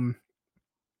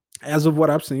as of what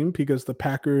I've seen because the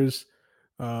Packers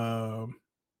got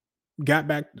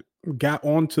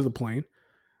onto the plane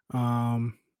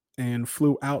and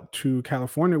flew out to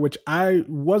California, which I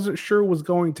wasn't sure was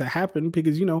going to happen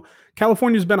because,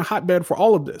 California's been a hotbed for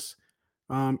all of this.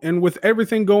 And with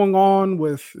everything going on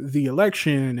with the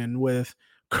election and with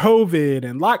COVID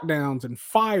and lockdowns and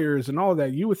fires and all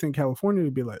that, you would think California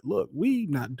would be like, look, we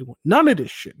not doing none of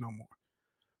this shit no more.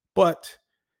 But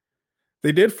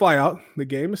they did fly out. The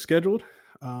game is scheduled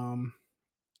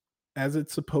as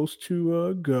it's supposed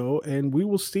to go. And we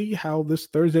will see how this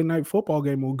Thursday night football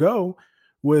game will go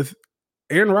with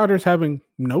Aaron Rodgers having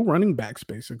no running backs,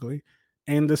 basically,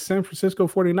 and the San Francisco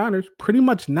 49ers pretty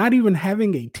much not even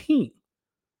having a team.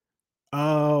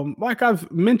 Like I've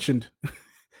mentioned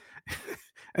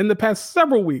in the past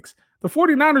several weeks, the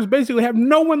 49ers basically have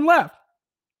no one left.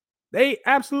 They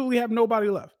absolutely have nobody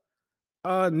left.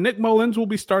 Nick Mullins will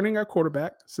be starting at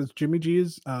quarterback since Jimmy G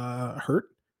is hurt.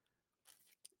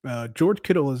 George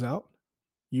Kittle is out.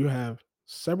 you have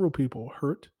several people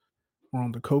hurt or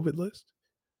on the COVID list.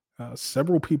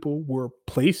 Several people were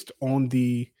placed on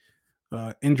the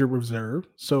injured reserve.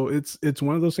 So it's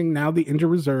one of those things. Now the injured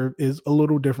reserve is a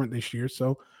little different this year.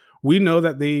 So we know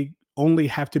that they only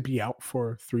have to be out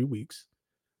for 3 weeks.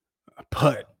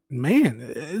 But man,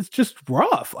 it's just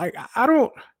rough. Like I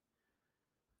don't.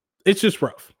 It's just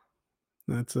rough.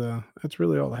 That's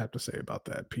really all I have to say about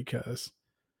that, because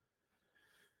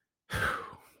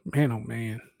man, oh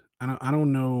man, I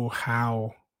don't know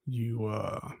how you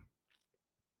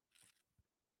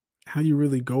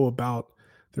really go about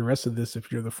the rest of this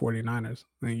if you're the 49ers.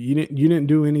 Like, you didn't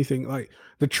do anything. Like,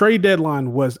 the trade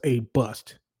deadline was a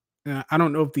bust. I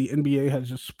don't know if the NBA has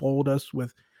just spoiled us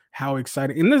with how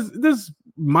exciting, and this is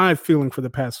my feeling for the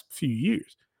past few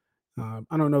years.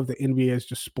 I don't know if the NBA has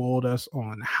just spoiled us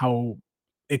on how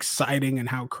exciting and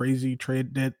how crazy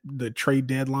the trade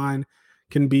deadline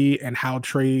can be, and how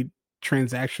trade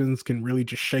transactions can really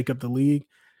just shake up the league.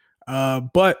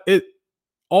 But it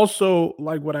also,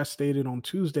 like what I stated on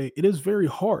Tuesday, it is very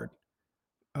hard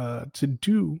to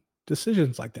do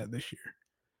decisions like that this year,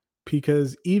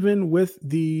 because even with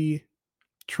the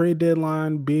trade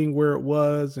deadline being where it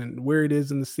was and where it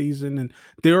is in the season, and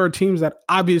there are teams that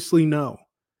obviously know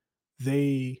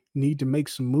they need to make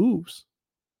some moves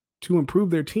to improve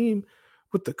their team,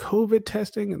 with the COVID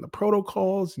testing and the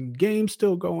protocols and games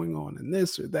still going on and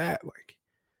this or that. Like,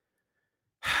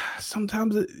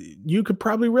 sometimes you could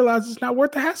probably realize it's not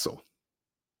worth the hassle.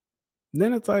 And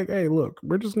then it's like, hey, look,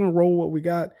 we're just going to roll what we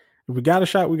got. If we got a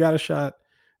shot, we got a shot.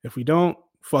 If we don't,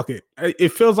 fuck it.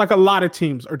 It feels like a lot of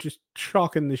teams are just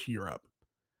chalking this year up.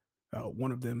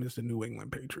 One of them is the New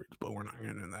England Patriots, but we're not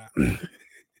getting into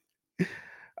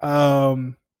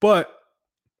that. But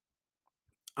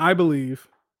I believe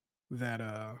that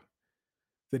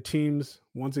the teams,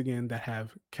 once again, that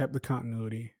have kept the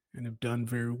continuity and have done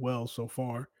very well so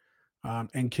far,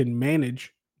 and can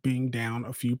manage being down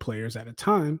a few players at a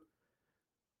time,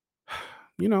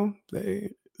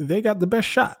 they got the best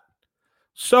shot.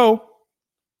 So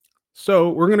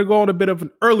we're going to go on a bit of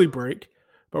an early break,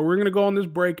 but we're going to go on this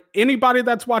break. Anybody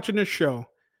that's watching this show,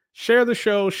 share the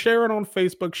show, share it on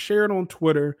Facebook, share it on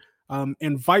Twitter,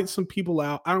 invite some people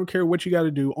out. I don't care what you got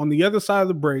to do. On the other side of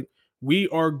the break, we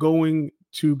are going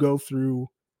to go through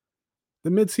the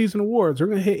midseason awards. We're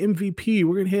going to hit MVP.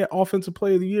 We're going to hit Offensive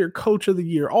Player of the Year, Coach of the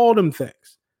Year, all them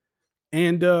things.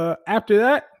 And after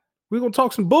that, we're going to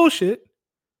talk some bullshit,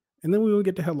 and then we're going to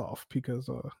get the hell off, because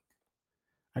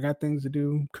I got things to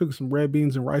do, cook some red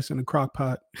beans and rice in a crock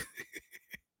pot,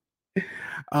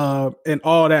 and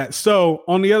all that. So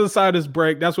on the other side of this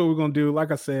break, that's what we're going to do.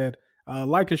 Like I said,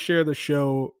 like and share the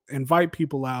show, invite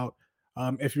people out.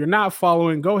 If you're not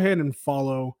following, go ahead and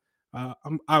follow.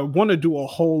 I want to do a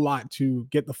whole lot to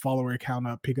get the follower count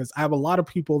up, because I have a lot of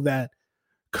people that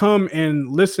come and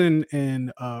listen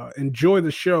and enjoy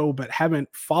the show, but haven't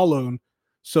followed.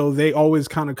 So they always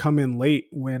kind of come in late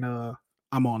when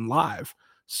I'm on live.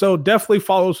 So definitely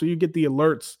follow so you get the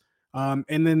alerts.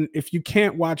 And then if you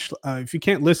can't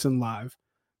listen live,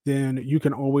 then you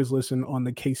can always listen on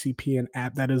the KCPN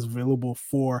app that is available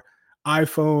for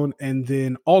iPhone. And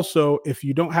then also, if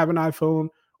you don't have an iPhone,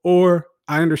 or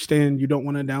I understand you don't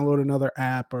want to download another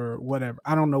app or whatever.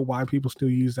 I don't know why people still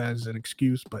use that as an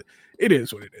excuse, but it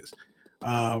is what it is.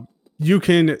 You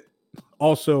can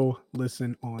also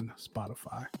listen on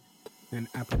Spotify and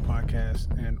Apple Podcasts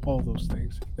and all those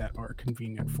things that are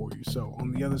convenient for you. So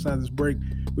on the other side of this break,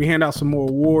 we hand out some more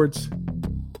awards,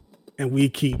 and we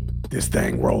keep this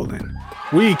thing rolling.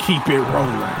 We keep it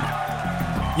rolling.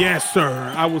 Yes,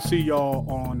 sir. I will see y'all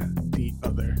on the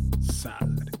other side.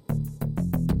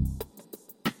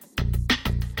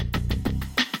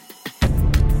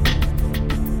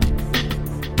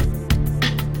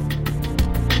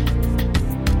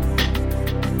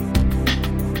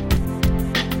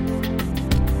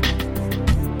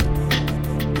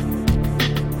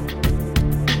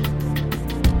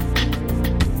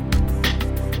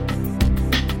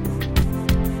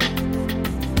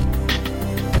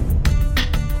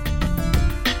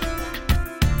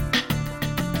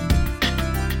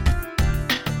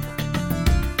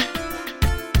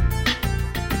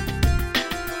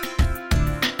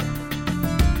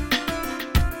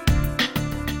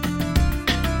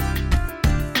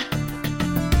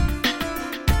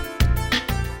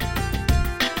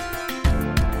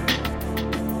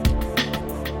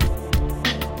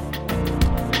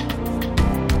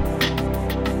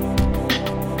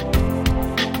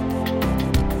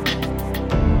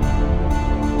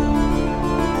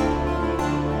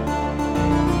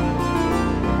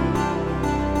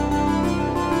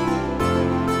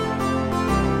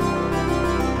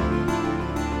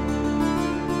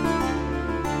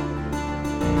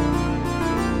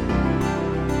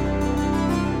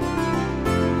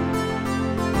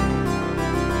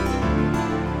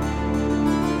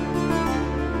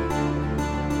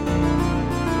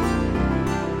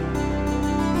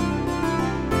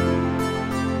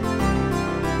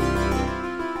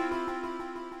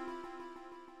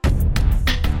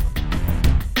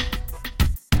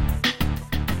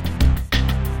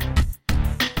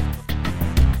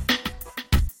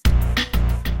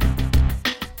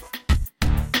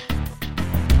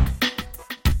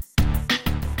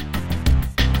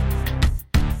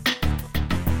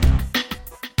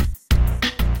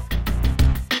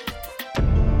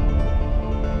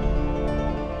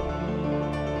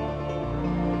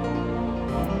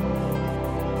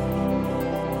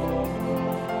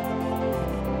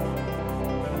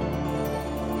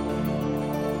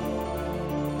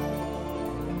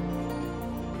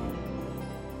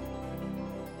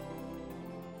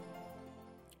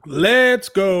 Let's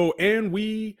go. And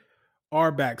we are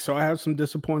back. So I have some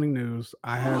disappointing news.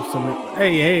 I have some.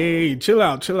 Hey, chill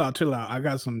out. I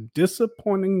got some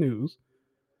disappointing news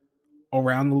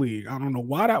around the league. I don't know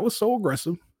why that was so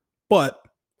aggressive, but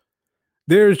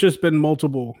there's just been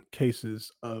multiple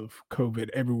cases of COVID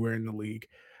everywhere in the league.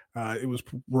 It was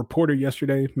reported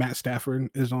yesterday. Matt Stafford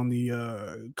is on the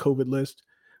COVID list.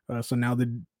 So now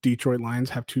the Detroit Lions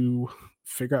have to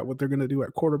figure out what they're going to do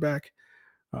at quarterback.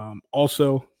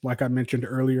 Also, like I mentioned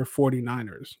earlier,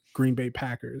 49ers, Green Bay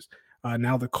Packers.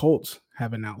 Now the Colts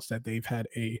have announced that they've had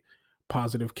a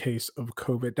positive case of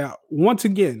COVID. Now, once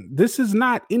again, this is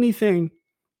not anything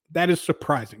that is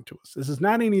surprising to us. This is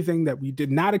not anything that we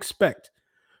did not expect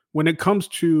when it comes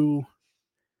to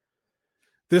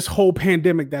this whole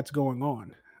pandemic that's going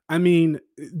on. I mean,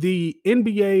 the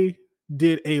NBA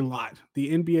did a lot.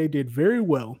 The NBA did very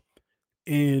well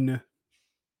in,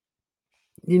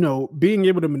 being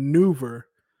able to maneuver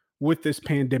with this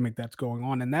pandemic that's going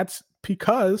on. And that's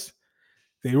because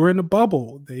they were in a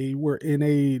bubble. They were in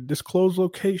a disclosed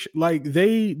location. Like,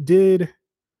 they did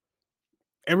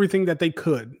everything that they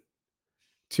could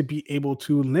to be able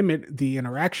to limit the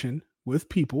interaction with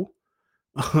people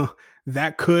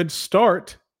that could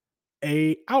start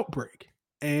a outbreak.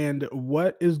 And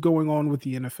what is going on with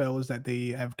the NFL is that they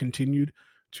have continued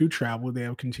to travel. They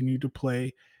have continued to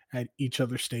play at each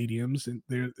other's stadiums, and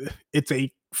it's a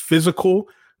physical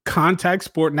contact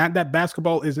sport. Not that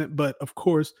basketball isn't, but of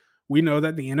course we know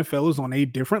that the NFL is on a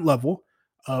different level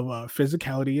of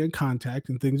physicality and contact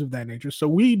and things of that nature. So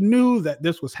we knew that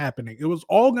this was happening. It was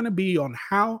all going to be on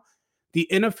how the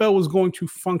NFL was going to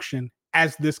function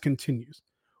as this continues.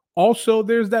 Also,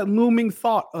 there's that looming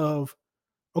thought of,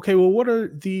 okay, well, what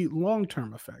are the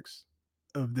long-term effects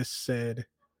of this said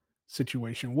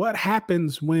situation? What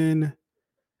happens when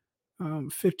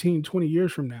 15, 20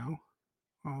 years from now,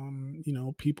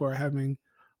 people are having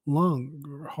lung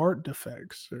or heart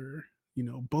defects or,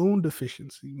 bone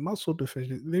deficiency, muscle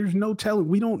deficiency? There's no telling.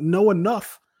 We don't know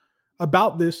enough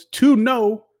about this to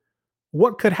know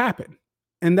what could happen.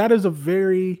 And that is a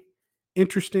very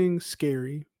interesting,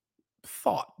 scary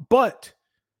thought. But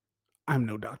I'm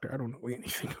no doctor. I don't know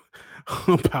anything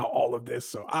about all of this,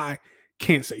 so I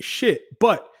can't say shit.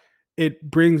 But it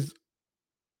brings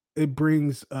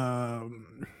a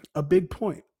big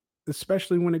point,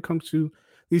 especially when it comes to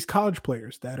these college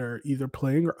players that are either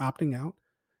playing or opting out.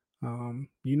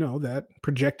 That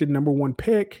projected number one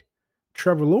pick,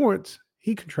 Trevor Lawrence,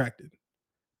 he contracted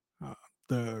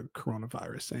the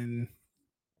coronavirus. And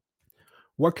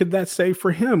what could that say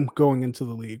for him going into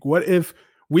the league? What if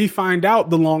we find out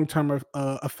the long-term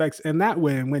effects in that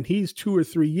way, and when he's 2 or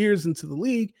 3 years into the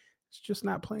league, it's just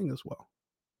not playing as well?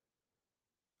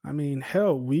 I mean,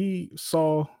 hell, we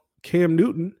saw Cam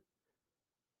Newton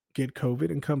get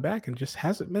COVID and come back and just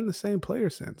hasn't been the same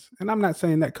player since. And I'm not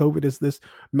saying that COVID is this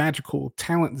magical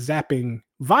talent zapping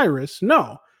virus.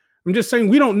 No, I'm just saying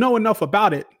we don't know enough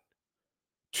about it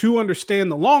to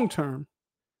understand the long term.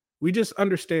 We just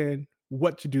understand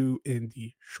what to do in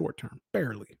the short term.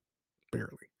 Barely.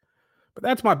 But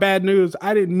that's my bad news.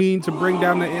 I didn't mean to bring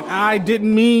down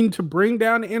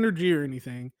the energy or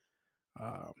anything.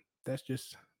 That's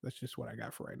just what I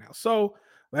got for right now. So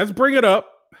let's bring it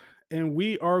up, and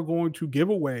we are going to give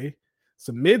away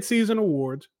some mid-season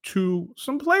awards to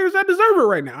some players that deserve it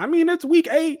right now. I mean, it's week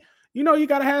 8. You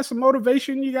got to have some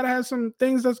motivation. You got to have some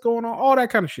things that's going on, all that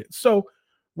kind of shit. So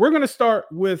we're going to start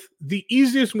with the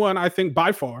easiest one, I think,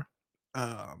 by far.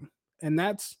 And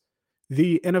that's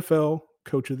the NFL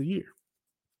Coach of the Year.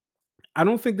 I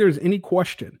don't think there's any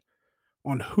question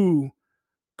on who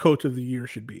Coach of the Year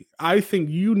should be. I think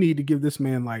you need to give this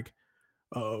man like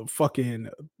a fucking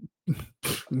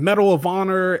Medal of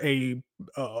Honor, a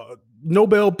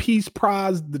Nobel Peace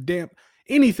Prize,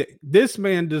 anything. This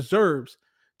man deserves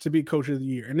to be Coach of the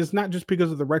Year. And it's not just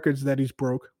because of the records that he's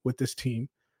broke with this team.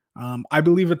 I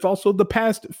believe it's also the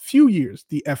past few years,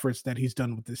 the efforts that he's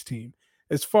done with this team,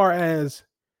 as far as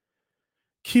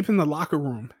keeping the locker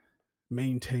room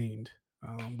maintained.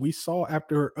 We saw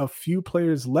after a few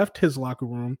players left his locker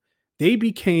room, they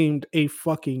became a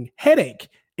fucking headache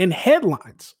and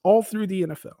headlines all through the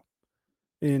NFL.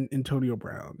 And Antonio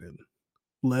Brown and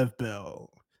Lev Bell.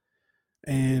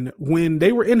 And when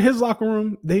they were in his locker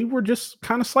room, they were just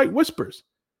kind of slight whispers.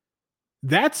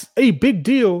 That's a big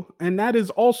deal. And that is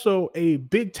also a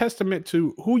big testament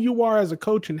to who you are as a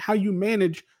coach and how you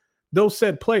manage those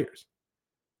said players.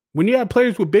 When you have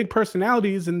players with big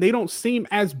personalities and they don't seem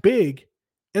as big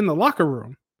in the locker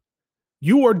room,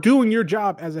 you are doing your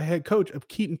job as a head coach of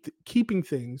keeping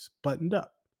things buttoned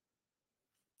up.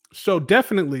 So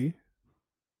definitely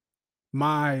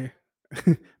my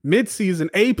Mid-season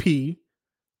AP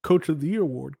Coach of the Year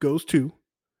award goes to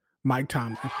Mike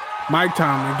Tomlin. Mike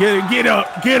Tomlin, get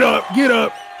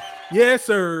up. Yes,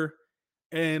 sir.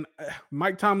 And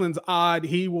Mike Tomlin's odd.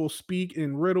 He will speak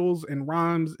in riddles and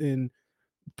rhymes and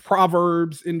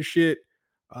proverbs and shit.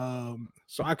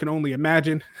 So I can only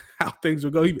imagine how things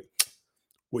will go.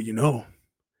 Well,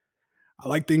 I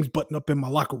like things buttoned up in my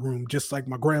locker room, just like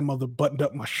my grandmother buttoned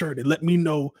up my shirt. It let me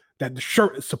know that the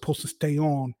shirt is supposed to stay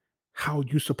on how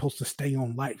you're supposed to stay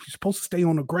on life. You're supposed to stay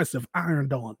on aggressive,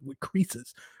 ironed on with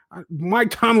creases. Mike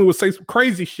Tomlin would say some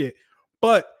crazy shit,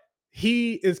 but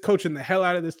he is coaching the hell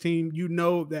out of this team. You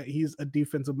know that he's a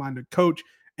defensive-minded coach,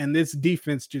 and this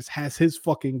defense just has his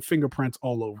fucking fingerprints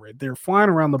all over it. They're flying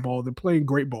around the ball. They're playing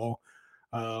great ball.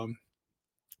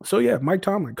 So, yeah, Mike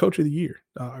Tomlin, Coach of the Year.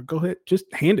 Go ahead.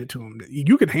 Just hand it to him.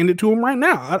 You can hand it to him right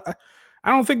now. I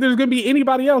don't think there's going to be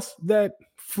anybody else that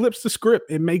flips the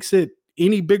script and makes it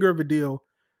any bigger of a deal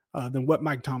than what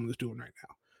Mike Tomlin is doing right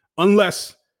now.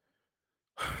 Unless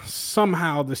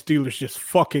somehow the Steelers just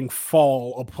fucking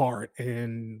fall apart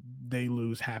and they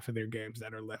lose half of their games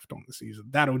that are left on the season.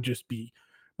 That'll just be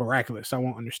miraculous. I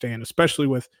won't understand, especially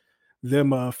with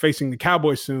them facing the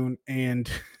Cowboys soon, and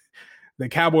the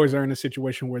Cowboys are in a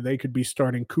situation where they could be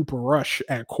starting Cooper Rush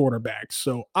at quarterback.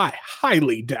 So I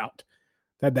highly doubt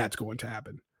that that's going to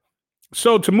happen.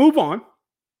 So to move on,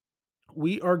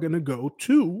 we are going to go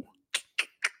to,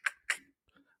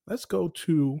 let's go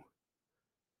to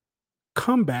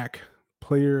Comeback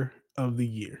Player of the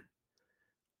Year.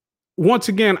 Once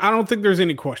again, I don't think there's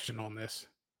any question on this.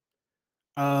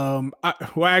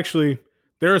 Actually,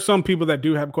 there are some people that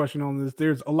do have a question on this.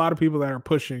 There's a lot of people that are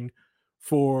pushing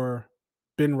for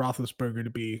Ben Roethlisberger to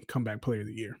be Comeback Player of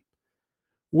the Year,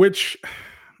 which,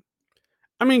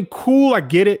 I mean, cool, I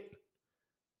get it.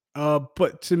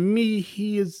 But to me,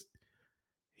 he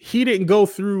didn't go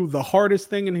through the hardest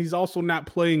thing, and he's also not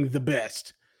playing the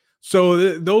best.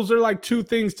 So those are like two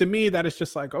things to me that it's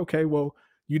just like, okay, well,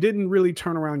 you didn't really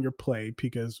turn around your play,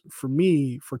 because for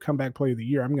me, for Comeback Player of the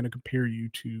Year, I'm going to compare you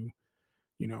to,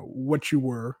 what you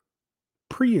were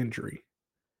pre-injury.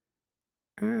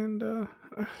 And,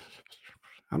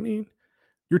 I mean,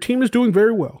 your team is doing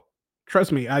very well.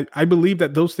 Trust me, I believe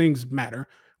that those things matter,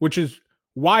 which is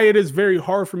why it is very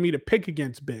hard for me to pick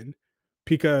against Ben,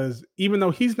 because even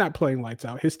though he's not playing lights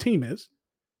out, his team is.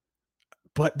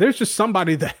 But there's just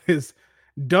somebody that has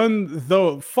done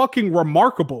the fucking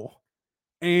remarkable,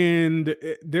 and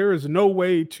there is no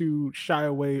way to shy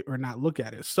away or not look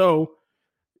at it. So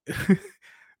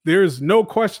there's no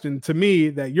question to me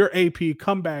that your AP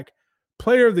Comeback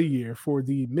Player of the Year for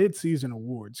the midseason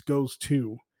awards goes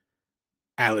to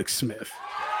Alex Smith.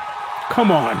 Come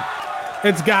on.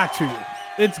 It's got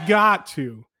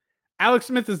to. Alex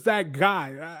Smith is that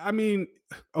guy. I mean,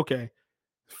 okay,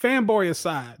 fanboy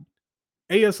aside,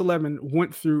 AS11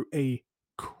 went through a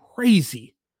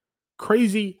crazy,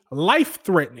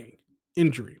 life-threatening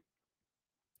injury.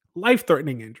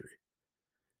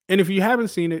 And if you haven't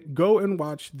seen it, go and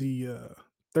watch the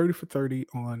 30 for 30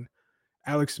 on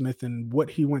Alex Smith and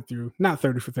what he went through. Not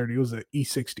 30 for 30, it was an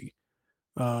E60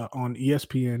 on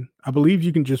ESPN. I believe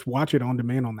you can just watch it on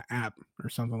demand on the app or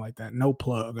something like that. No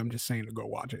plug. I'm just saying to go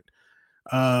watch it.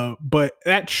 But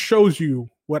that shows you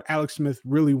what Alex Smith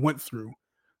really went through,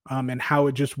 and how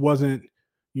it just wasn't,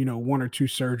 one or two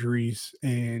surgeries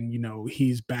and,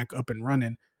 he's back up and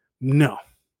running. No.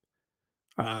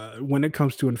 When it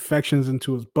comes to infections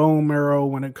into his bone marrow,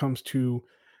 when it comes to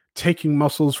taking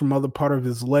muscles from other part of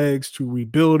his legs to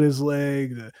rebuild his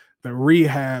leg, the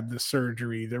rehab, the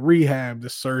surgery, the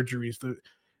surgeries,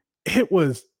 it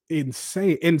was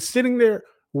insane. And sitting there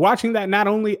watching that, not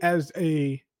only as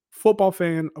a football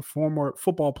fan, a former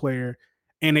football player,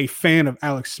 and a fan of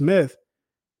Alex Smith,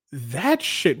 that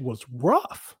shit was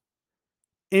rough.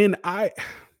 And I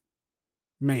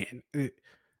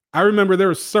remember there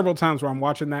were several times where I'm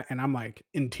watching that and I'm like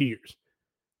in tears,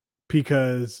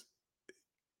 because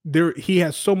he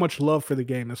has so much love for the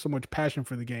game and so much passion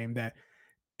for the game that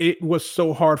it was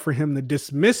so hard for him to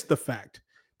dismiss the fact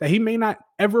that he may not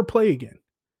ever play again.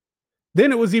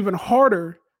 Then it was even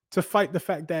harder to fight the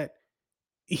fact that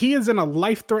he is in a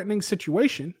life-threatening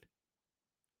situation,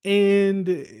 and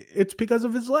it's because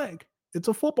of his leg. It's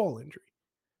a football injury.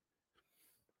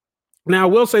 Now, I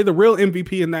will say the real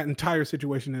MVP in that entire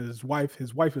situation is his wife.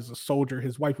 His wife is a soldier.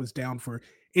 His wife was down for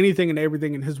anything and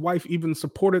everything, and his wife even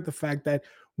supported the fact that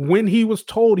when he was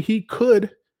told he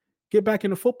could get back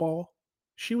into football,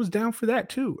 she was down for that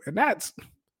too. And that's,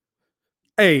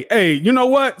 hey, you know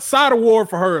what? Side award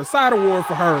for her.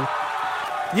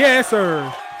 Yes,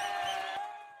 sir.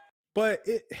 But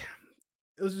it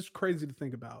was just crazy to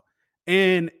think about.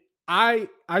 And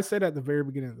I said at the very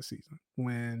beginning of the season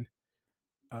when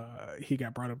he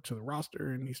got brought up to the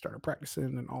roster and he started practicing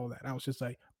and all that, I was just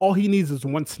like, all he needs is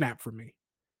one snap for me.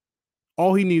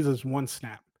 All he needs is one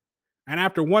snap. And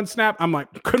after one snap, I'm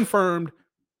like, confirmed,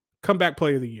 comeback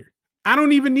player of the year. I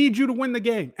don't even need you to win the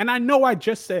game. And I know I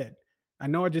just said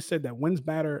that wins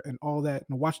matter and all that. And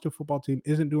the Washington football team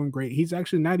isn't doing great. He's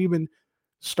actually not even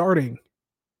starting.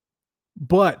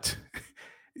 But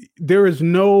there is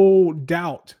no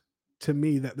doubt to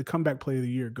me that the comeback player of the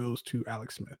year goes to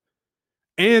Alex Smith.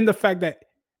 And the fact that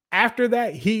after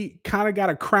that, he kind of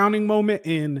got a crowning moment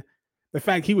in the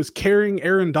fact he was carrying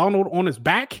Aaron Donald on his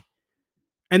back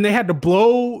and they had to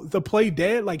blow the play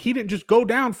dead. Like, he didn't just go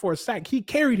down for a sack. He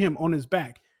carried him on his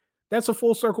back. That's a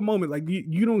full circle moment. Like,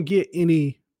 you don't get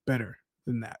any better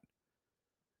than that.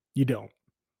 You don't.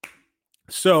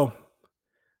 So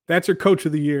that's your coach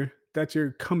of the year. That's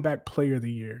your comeback player of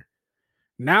the year.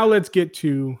 Now let's get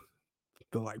to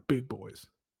the big boys.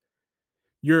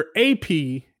 Your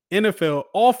AP NFL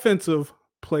offensive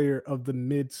player of the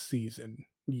midseason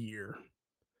year.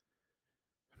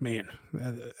 Man,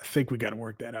 I think we got to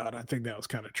work that out. I think that was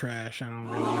kind of trash. I don't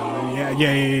really know.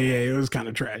 Yeah. It was kind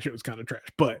of trash.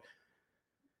 But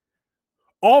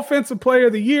offensive player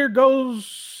of the year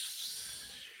goes.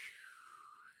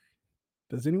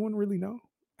 Does anyone really know?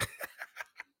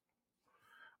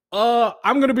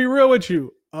 I'm going to be real with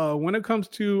you. When it comes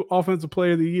to offensive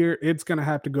player of the year, it's going to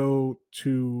have to go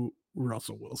to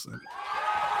Russell Wilson.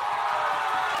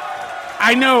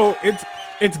 I know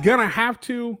it's going to have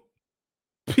to,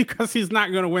 because he's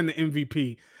not going to win the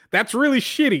MVP. That's really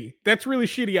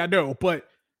shitty. I know, but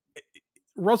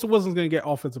Russell Wilson's going to get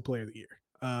offensive player of the year.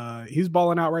 He's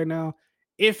balling out right now.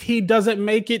 If he doesn't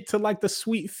make it to the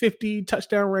sweet 50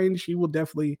 touchdown range, he will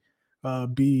definitely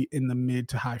be in the mid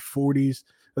to high 40s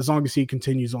as long as he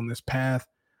continues on this path.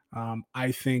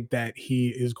 I think that he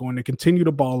is going to continue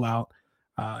to ball out.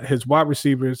 His wide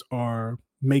receivers are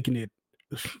making it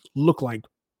look like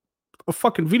a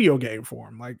fucking video game for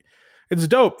him. Like, it's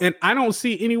dope. And I don't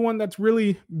see anyone that's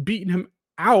really beating him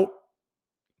out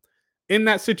in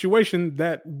that situation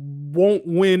that won't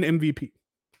win MVP.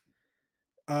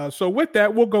 So with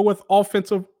that, we'll go with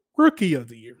offensive rookie of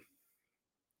the year.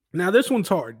 Now, this one's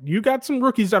hard. You got some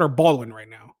rookies that are balling right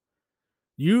now.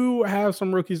 You have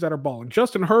some rookies that are balling.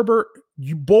 Justin Herbert,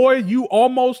 you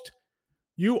almost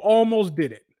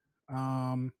did it.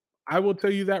 I will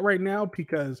tell you that right now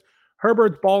because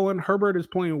Herbert's balling. Herbert is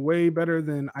playing way better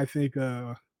than I think.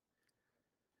 I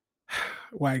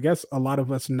guess a lot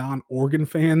of us non-Oregon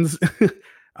fans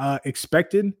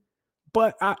expected.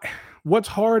 But what's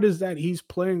hard is that he's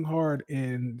playing hard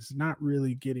and is not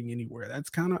really getting anywhere. That's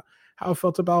kind of how I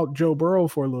felt about Joe Burrow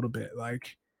for a little bit.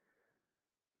 Like,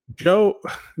 Joe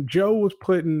was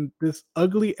putting this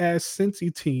ugly ass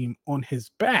Cincy team on his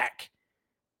back,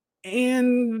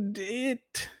 and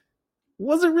it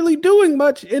wasn't really doing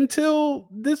much until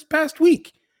this past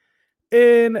week.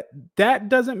 And that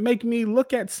doesn't make me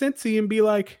look at Cincy and be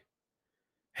like,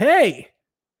 hey,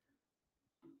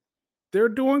 they're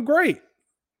doing great.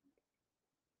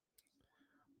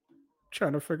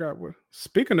 Trying to figure out what.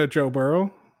 Speaking of Joe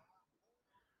Burrow,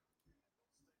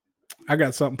 I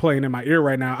got something playing in my ear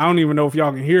right now. I don't even know if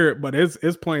y'all can hear it, but it's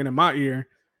playing in my ear.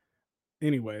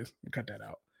 Anyways, cut that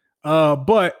out.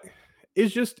 But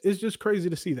it's just crazy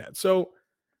to see that. So,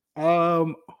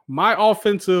 my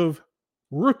offensive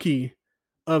rookie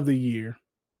of the year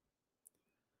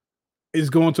is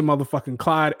going to motherfucking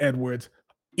Clyde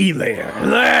Edwards-Helaire.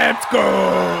 Let's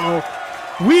go.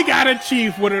 We got a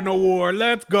chief with an award.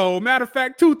 Let's go. Matter of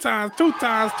fact, two times.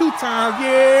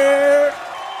 Yeah.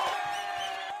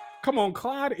 Come on,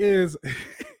 Clyde is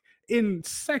in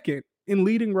second in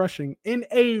leading rushing in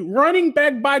a running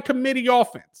back by committee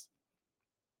offense.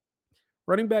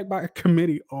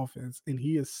 And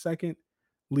he is second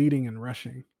leading in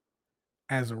rushing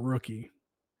as a rookie.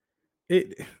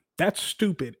 That's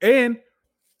stupid. And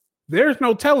there's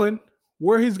no telling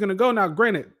where he's going to go. Now,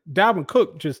 granted, Dalvin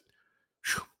Cook just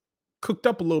cooked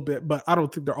up a little bit, but I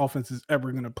don't think their offense is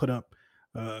ever going to put up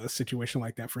a situation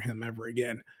like that for him ever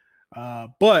again.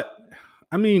 But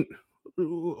I mean,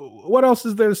 what else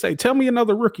is there to say? Tell me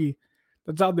another rookie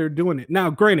that's out there doing it. Now,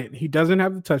 granted, he doesn't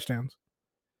have the touchdowns.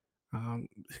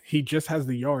 He just has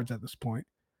the yards at this point.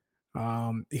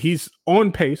 He's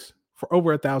on pace for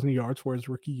over 1,000 yards for his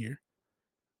rookie year.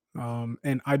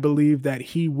 And I believe that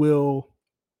he will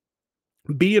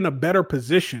be in a better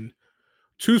position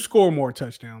to score more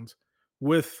touchdowns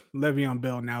with Le'Veon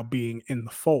Bell now being in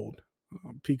the fold,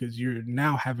 because you're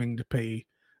now having to pay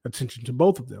attention to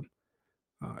both of them,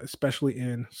 especially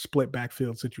in split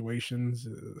backfield situations.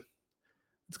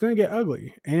 It's going to get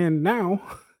ugly. And now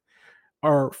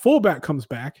our fullback comes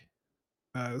back.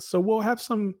 So we'll have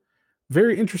some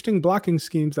very interesting blocking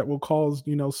schemes that will cause,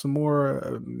 some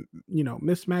more,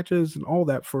 mismatches and all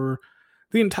that for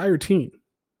the entire team.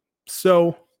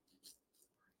 So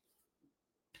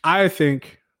I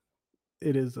think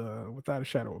it is, without a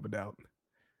shadow of a doubt,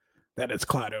 that it's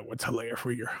Clyde Edwards-Helaire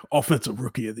for your offensive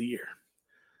rookie of the year.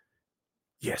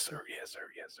 Yes, sir. Yes, sir.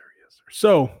 Yes, sir. Yes, sir.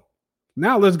 So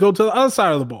now let's go to the other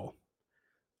side of the ball.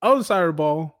 Other side of the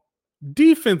ball,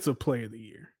 defensive player of the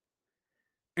year.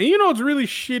 And you know what's really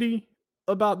shitty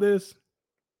about this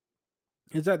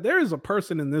is that there is a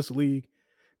person in this league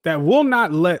that will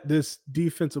not let this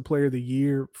defensive player of the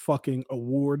year fucking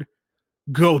award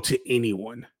go to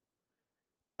anyone.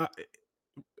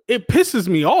 It pisses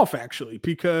me off actually,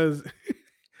 because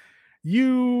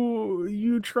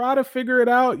you try to figure it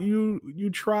out. You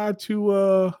try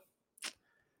to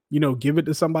give it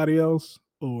to somebody else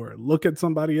or look at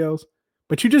somebody else,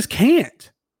 but you just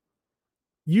can't.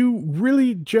 You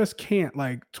really just can't.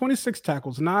 Like 26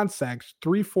 tackles, 9 sacks,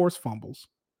 3 forced fumbles.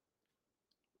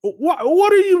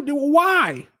 What are you doing?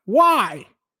 Why?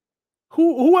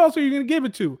 Who else are you going to give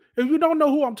it to? If you don't know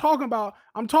who I'm talking about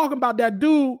that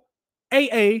dude,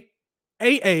 AA,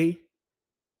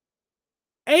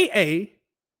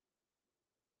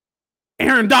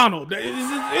 Aaron Donald.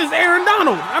 It's Aaron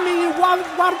Donald. I mean, why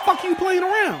the fuck are you playing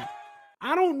around?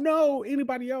 I don't know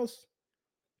anybody else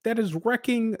that is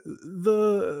wrecking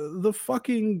the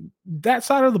fucking that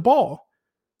side of the ball.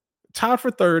 Tied for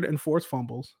third and forced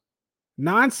fumbles.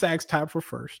 9 sacks, tied for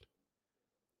first.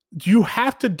 You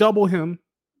have to double him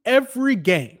every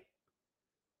game.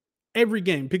 Every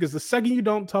game. Because the second you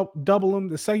don't double him,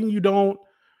 the second you don't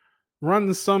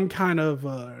run some kind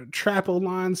of trap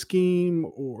line scheme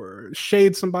or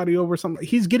shade somebody over something,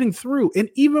 he's getting through. And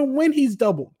even when he's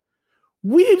doubled,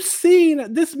 we've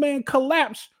seen this man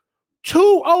collapse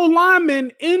 2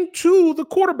 O-linemen into the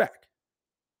quarterback.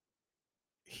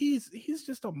 He's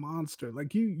just a monster.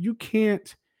 Like you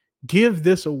can't give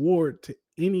this award to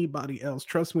anybody else.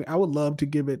 Trust me, I would love to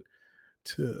give it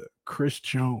to Chris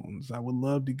Jones. I would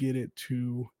love to get it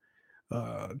to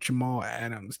Jamal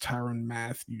Adams, Tyrann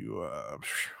Mathieu,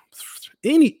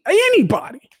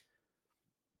 anybody.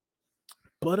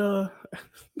 But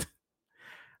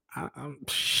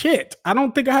shit, I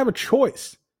don't think I have a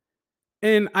choice.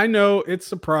 And I know it's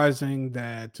surprising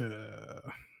that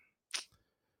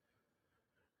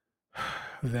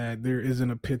that there isn't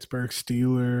a Pittsburgh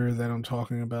Steeler that I'm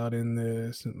talking about in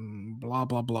this, and blah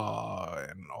blah blah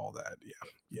and all that.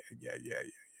 Yeah.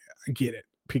 I get it,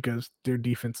 because their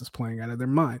defense is playing out of their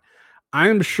mind. I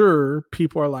am sure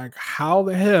people are like, how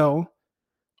the hell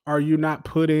are you not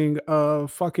putting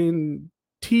fucking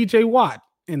TJ Watt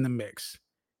in the mix?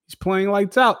 He's playing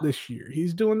lights out this year.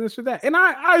 He's doing this or that. And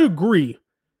I agree.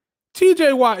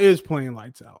 TJ Watt is playing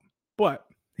lights out. But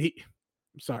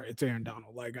it's Aaron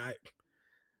Donald. Like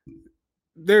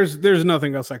there's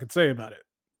nothing else I could say about it.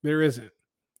 There isn't.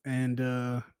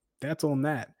 And that's on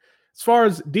that. As far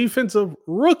as defensive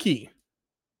rookie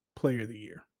player of the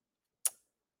year,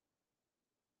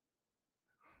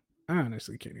 I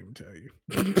honestly can't even tell you.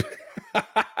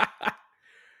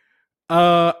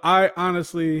 I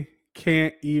honestly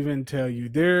can't even tell you.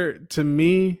 To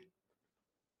me,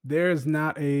 there's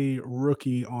not a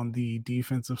rookie on the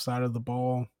defensive side of the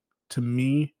ball, to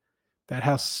me, that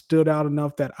has stood out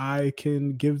enough that I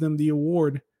can give them the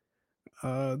award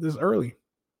this early.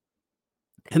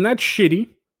 And that's shitty,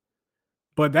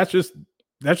 but that's just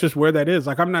where that is.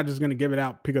 Like, I'm not just going to give it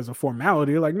out because of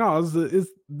formality. Like, no, it's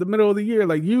the middle of the year.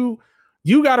 Like, you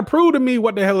got to prove to me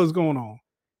what the hell is going on.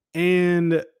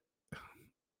 And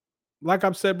like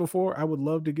I've said before, I would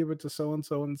love to give it to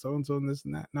so-and-so and so-and-so and this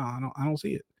and that. No, I don't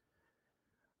see it.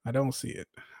 I don't see it.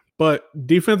 But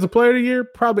defensive player of the year,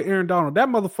 probably Aaron Donald. That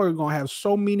motherfucker going to have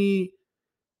so many,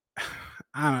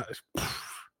 I don't know.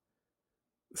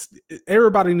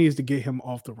 Everybody needs to get him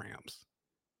off the Rams.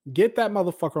 Get that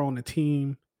motherfucker on the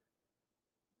team.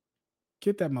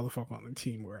 Get that motherfucker on the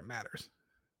team where it matters.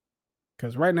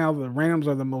 Because right now, the Rams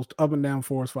are the most up and down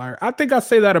forest fire. I think I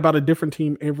say that about a different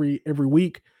team every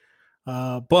week.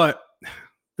 But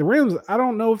the Rams, I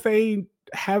don't know if they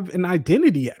have an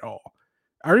identity at all.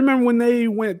 I remember when they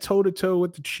went toe-to-toe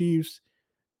with the Chiefs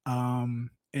in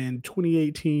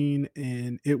 2018,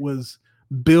 and it was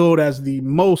billed as the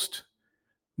most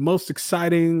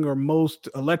exciting or most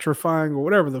electrifying or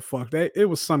whatever the fuck. It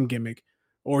was some gimmick.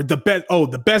 Or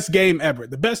the best game ever.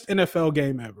 The best NFL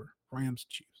game ever. Rams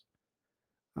Chiefs.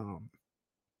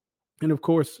 And of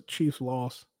course, Chiefs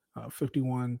lost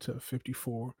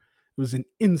 51-54. It was an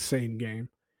insane game.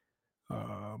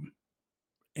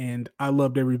 And I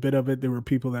loved every bit of it. There were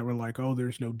people that were like, "Oh,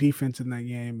 there's no defense in that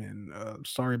game," and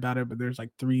sorry about it, but there's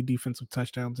like 3 defensive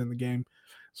touchdowns in the game,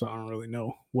 so I don't really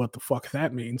know what the fuck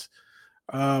that means.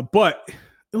 But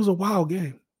it was a wild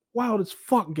game, wild as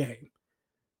fuck game.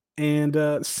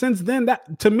 And since then,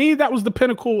 that to me, that was the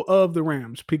pinnacle of the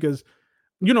Rams because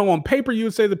on paper you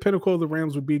would say the pinnacle of the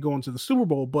Rams would be going to the Super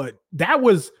Bowl, but that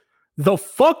was the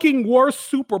fucking worst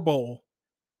Super Bowl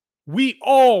we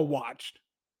all watched.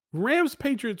 Rams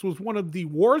Patriots was one of the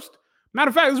worst. Matter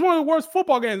of fact, it's one of the worst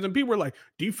football games. And people were like,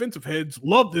 defensive heads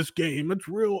love this game. It's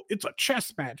real. It's a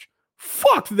chess match.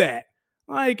 Fuck that.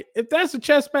 Like, if that's a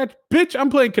chess match, bitch, I'm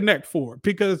playing Connect 4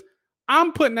 because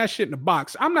I'm putting that shit in the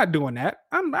box. I'm not doing that.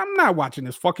 I'm not watching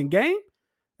this fucking game.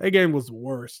 That game was the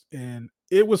worst. And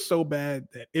it was so bad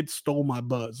that it stole my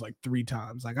buzz like 3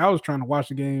 times. Like, I was trying to watch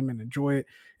the game and enjoy it.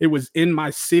 It was in my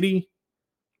city.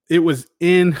 It was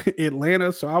in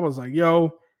Atlanta. So I was like,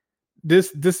 yo,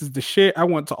 this is the shit. I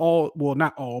went to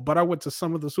not all, but I went to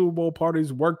some of the Super Bowl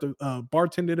parties, worked,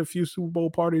 bartended a few Super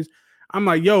Bowl parties. I'm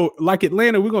like, yo, like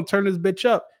Atlanta, we're going to turn this bitch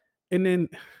up. And then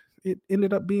it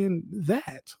ended up being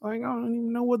that. Like, I don't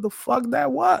even know what the fuck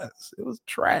that was. It was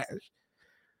trash.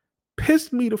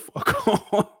 Pissed me the fuck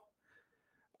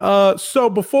off. So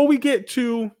before we get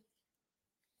to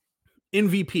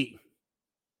MVP,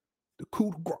 the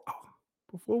coup de grace,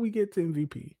 before we get to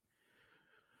MVP,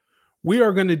 we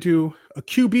are going to do a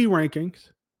QB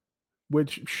rankings,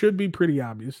 which should be pretty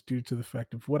obvious due to the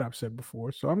fact of what I've said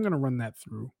before. So I'm going to run that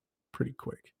through pretty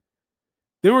quick.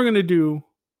 Then we're going to do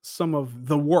some of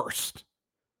the worst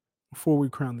before we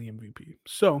crown the MVP.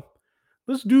 So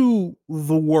let's do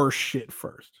the worst shit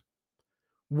first.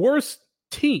 Worst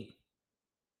team.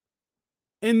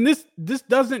 And this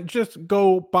doesn't just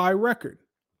go by record.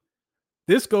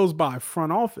 This goes by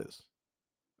front office,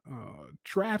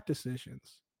 draft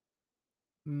decisions,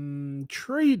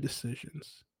 trade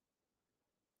decisions,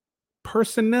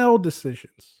 personnel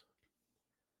decisions.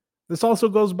 This also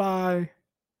goes by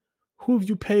who have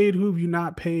you paid, who have you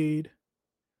not paid,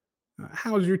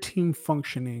 how is your team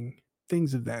functioning,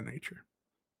 things of that nature.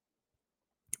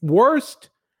 Worst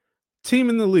team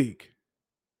in the league.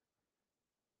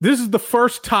 This is the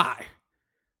first tie.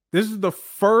 This is the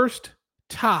first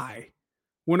tie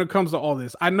when it comes to all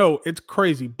this. I know it's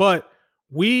crazy, but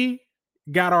we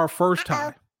got our first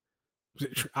tie.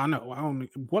 I know. I don't.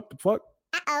 What the fuck?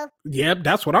 Yep,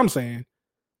 that's what I'm saying.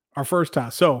 Our first tie.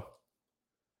 So,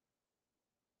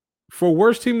 for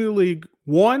worst team in the league,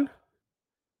 1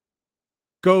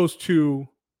 goes to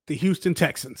the Houston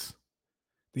Texans.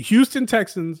 The Houston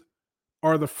Texans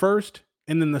are the first,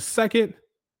 and then the second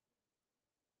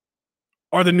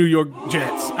are the New York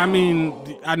Jets. I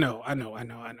mean, I know.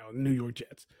 New York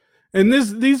Jets. And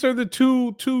these are the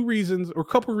two reasons or a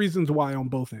couple reasons why on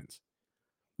both ends.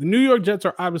 The New York Jets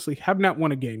are obviously have not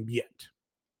won a game yet.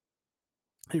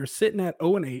 They are sitting at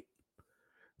 0-8.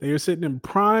 They are sitting in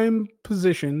prime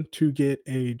position to get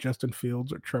a Justin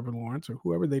Fields or Trevor Lawrence or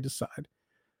whoever they decide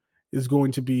is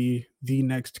going to be the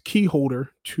next key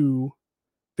holder to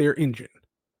their engine.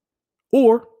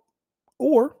 Or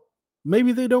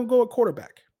maybe they don't go at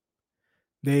quarterback.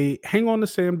 They hang on to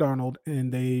Sam Darnold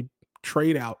and they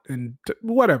trade out and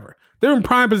whatever. They're in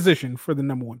prime position for the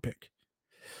number 1 pick.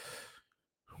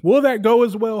 Will that go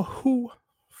as well? Who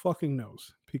fucking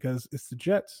knows? Because it's the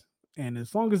Jets. And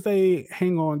as long as they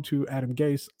hang on to Adam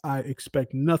Gase, I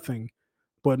expect nothing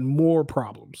but more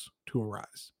problems to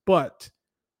arise. But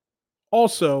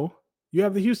also, you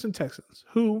have the Houston Texans,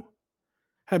 who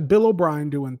had Bill O'Brien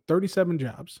doing 37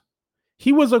 jobs.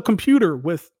 He was a computer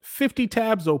with 50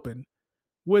 tabs open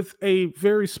with a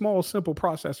very small, simple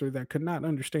processor that could not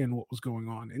understand what was going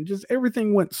on. And just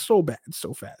everything went so bad,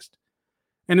 so fast.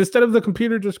 And instead of the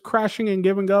computer just crashing and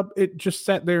giving up, it just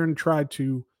sat there and tried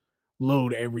to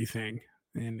load everything.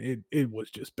 And it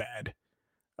was just bad.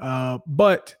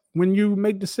 But when you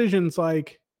make decisions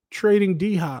like trading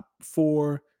D-Hop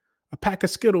for a pack of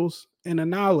Skittles and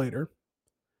Annihilator,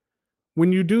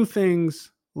 when you do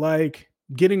things like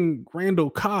getting Randall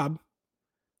Cobb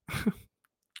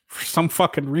for some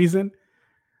fucking reason,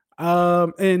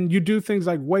 and you do things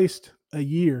like waste a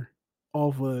year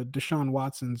off of Deshaun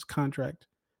Watson's contract,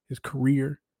 his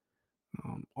career,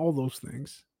 all those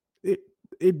things,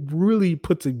 it really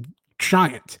puts a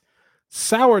giant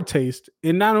sour taste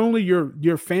in not only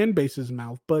your fan base's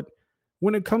mouth, but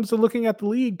when it comes to looking at the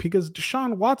league, because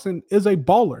Deshaun Watson is a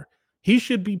baller. He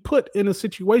should be put in a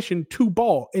situation to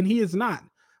ball, and he is not.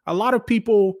 A lot of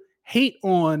people hate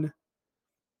on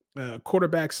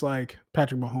quarterbacks like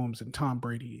Patrick Mahomes and Tom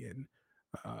Brady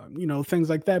and things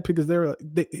like that because they're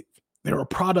a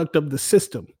product of the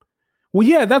system. Well,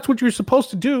 yeah, that's what you're supposed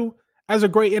to do as a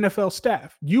great NFL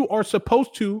staff. You are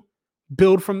supposed to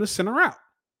build from the center out.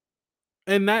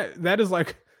 And that is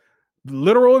like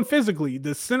literal and physically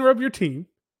the center of your team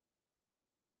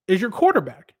is your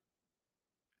quarterback.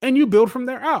 And you build from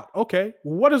there out. Okay,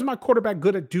 what is my quarterback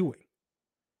good at doing?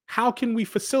 How can we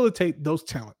facilitate those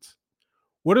talents?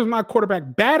 What is my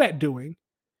quarterback bad at doing?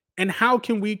 And how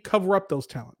can we cover up those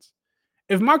talents?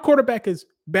 If my quarterback is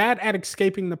bad at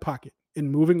escaping the pocket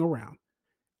and moving around,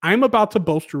 I'm about to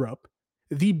bolster up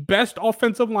the best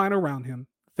offensive line around him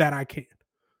that I can.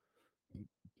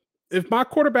 If my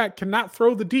quarterback cannot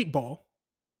throw the deep ball,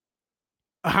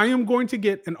 I am going to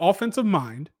get an offensive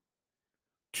mind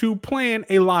to plan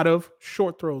a lot of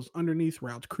short throws, underneath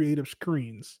routes, creative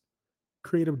screens,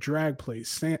 creative drag plays,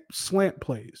 slant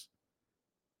plays.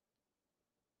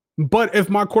 But if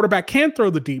my quarterback can throw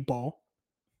the deep ball,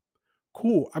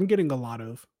 cool. I'm getting a lot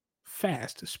of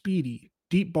fast, speedy,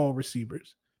 deep ball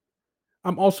receivers.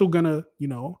 I'm also going to,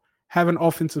 have an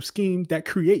offensive scheme that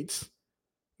creates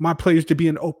my players to be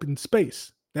in open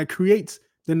space, that creates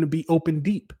them to be open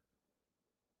deep.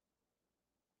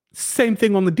 Same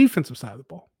thing on the defensive side of the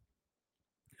ball.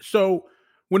 So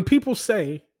when people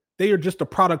say they are just a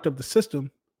product of the system,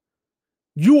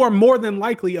 you are more than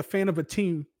likely a fan of a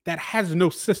team that has no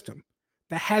system,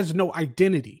 that has no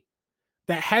identity,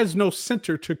 that has no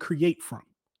center to create from.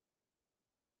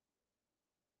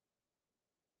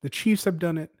 The Chiefs have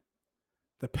done it.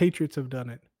 The Patriots have done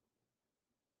it.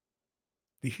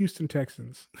 The Houston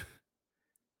Texans,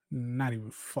 not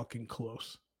even fucking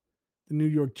close. The New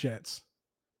York Jets,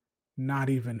 not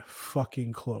even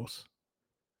fucking close.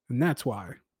 And that's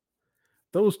why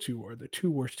those two are the two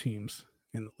worst teams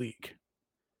in the league.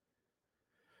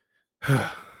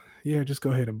 Yeah, just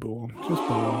go ahead and boo them. Just boo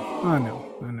them. I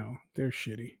know. They're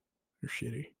shitty.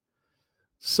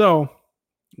 So,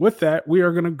 with that, we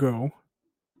are going to go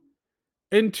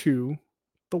into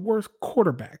the worst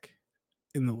quarterback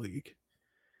in the league.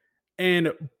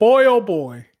 And boy, oh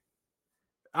boy,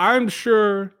 I'm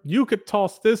sure you could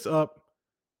toss this up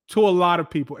to a lot of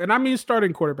people. And I mean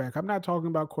starting quarterback. I'm not talking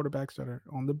about quarterbacks that are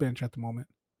on the bench at the moment.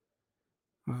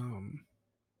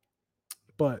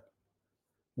 But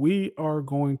we are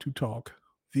going to talk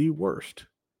the worst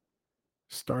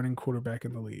starting quarterback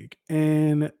in the league.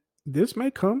 And this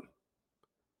may come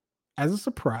as a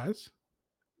surprise.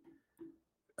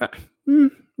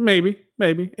 Maybe.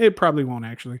 It probably won't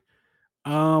actually.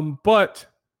 But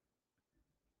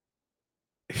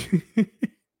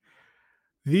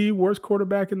the worst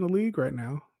quarterback in the league right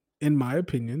now, in my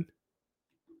opinion.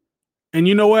 And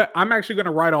you know what? I'm actually going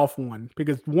to write off one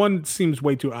because one seems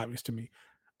way too obvious to me.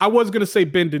 I was going to say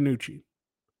Ben DiNucci.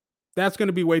 That's going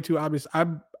to be way too obvious.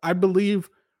 I believe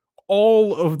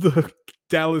all of the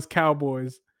Dallas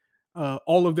Cowboys,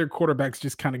 all of their quarterbacks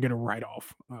just kind of get a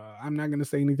write-off. I'm not going to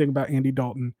say anything about Andy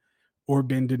Dalton or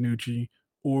Ben DiNucci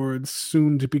or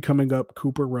soon to be coming up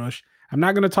Cooper Rush. I'm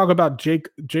not going to talk about Jake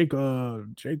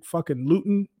fucking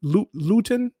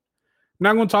Luton. I'm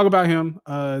not going to talk about him.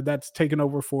 That's taken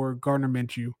over for Gardner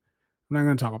Minshew. I'm not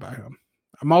going to talk about him.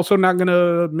 I'm also not going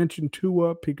to mention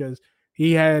Tua because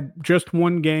he had just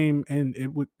one game and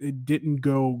it didn't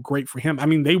go great for him. I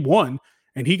mean, they won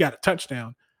and he got a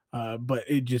touchdown, but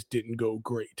it just didn't go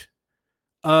great.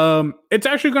 It's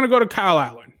actually going to go to Kyle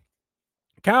Allen.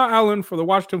 Kyle Allen for the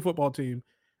Washington football team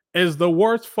is the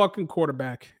worst fucking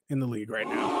quarterback in the league right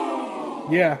now.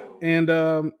 Yeah, and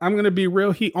I'm going to be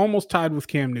real. He almost tied with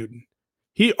Cam Newton.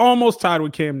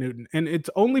 And it's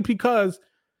only because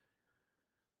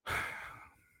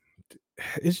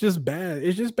it's just bad.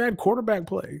 It's just bad quarterback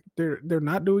play. They're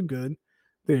not doing good.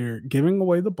 They're giving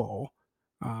away the ball.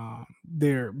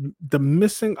 They're the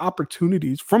missing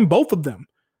opportunities from both of them.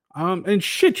 And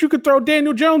shit, you could throw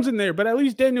Daniel Jones in there, but at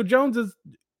least Daniel Jones is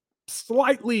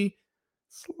slightly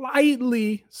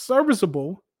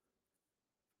serviceable.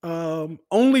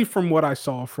 Only from what I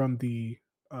saw from the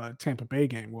Tampa Bay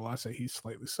game, will I say he's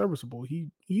slightly serviceable.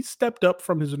 He stepped up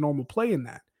from his normal play in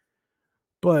that.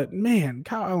 But man,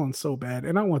 Kyle Allen's so bad,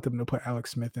 and I want them to put Alex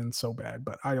Smith in so bad,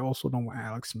 but I also don't want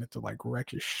Alex Smith to like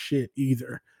wreck his shit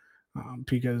either.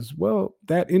 Because, well,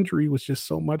 that injury was just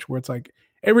so much where it's like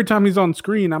every time he's on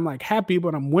screen, I'm like happy,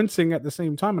 but I'm wincing at the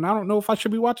same time, and I don't know if I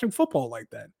should be watching football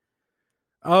like that.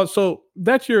 So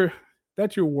that's your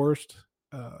worst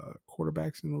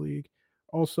quarterbacks in the league.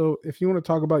 Also, if you want to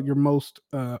talk about your most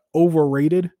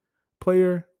overrated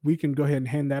player, we can go ahead and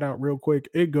hand that out real quick.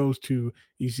 It goes to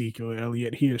Ezekiel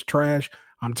Elliott. He is trash.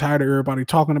 I'm tired of everybody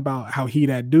talking about how he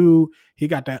that dude. He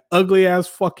got that ugly ass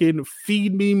fucking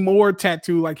feed me more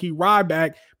tattoo like he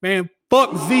Ryback. Man,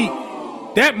 fuck Zeke.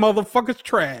 That motherfucker's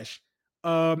trash.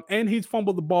 And he's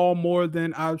fumbled the ball more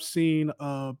than I've seen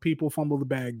people fumble the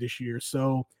bag this year.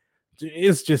 So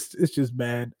it's just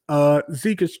bad.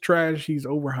 Zeke is trash. He's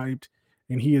overhyped,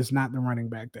 and he is not the running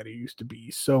back that he used to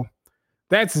be. So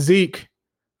that's Zeke.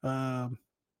 So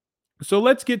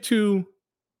let's get to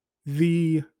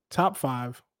the top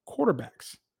 5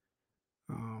 quarterbacks.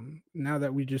 Now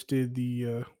that we just did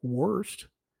the worst,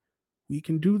 we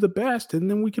can do the best, and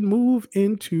then we can move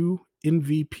into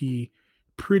MVP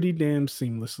pretty damn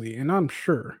seamlessly. And I'm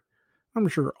sure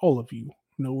all of you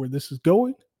know where this is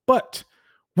going, but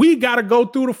we got to go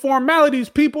through the formalities,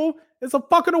 people. It's a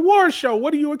fucking award show.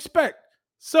 What do you expect?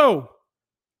 So,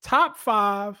 top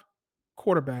 5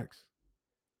 quarterbacks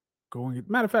going.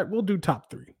 Matter of fact, we'll do top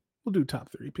 3. We'll do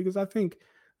top 3 because I think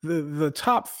the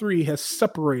top 3 has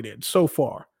separated so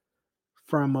far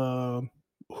from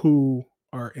who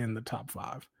are in the top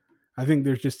 5. I think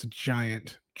there's just a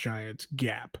giant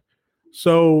gap.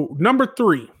 So, number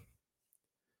 3,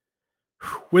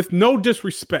 with no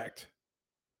disrespect,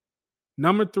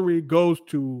 number 3 goes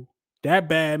to that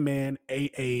bad man,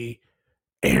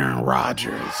 Aaron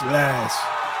Rodgers. Let's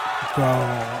go.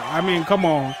 I mean, come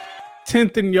on.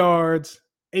 10th in yards,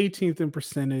 18th in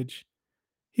percentage.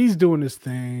 He's doing his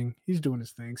thing.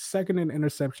 Second in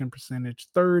interception percentage,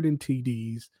 third in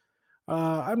TDs.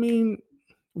 I mean,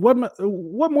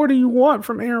 what more do you want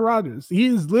from Aaron Rodgers? He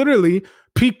is literally,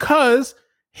 because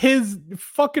his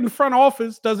fucking front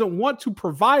office doesn't want to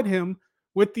provide him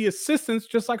with the assistance,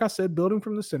 just like I said, building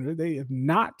from the center. They have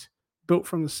not built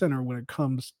from the center when it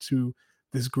comes to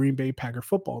this Green Bay Packer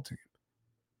football team.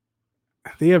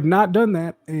 They have not done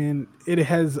that, and it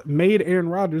has made Aaron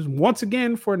Rodgers, once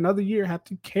again, for another year, have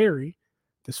to carry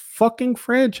this fucking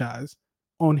franchise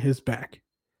on his back.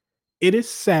 It is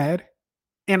sad,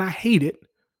 and I hate it,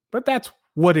 but that's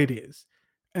what it is.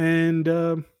 And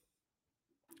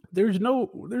there's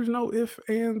no ifs,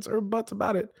 ands, or buts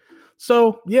about it.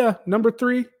 So, yeah, number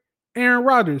 3, Aaron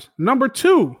Rodgers. Number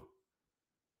 2,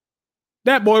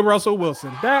 that boy Russell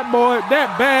Wilson. That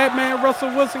bad man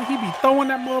Russell Wilson. He be throwing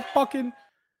that motherfucking,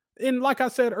 and like I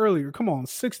said earlier, come on,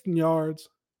 6th in yards,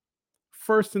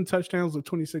 first in touchdowns with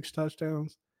 26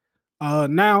 touchdowns.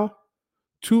 Now,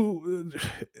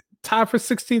 tied for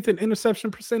 16th in interception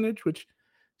percentage, which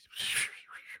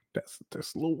that's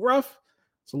a little rough.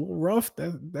 It's a little rough.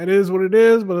 That is what it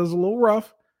is, but it's a little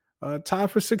rough. Tied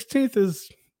for 16th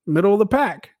is middle of the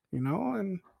pack, and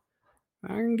I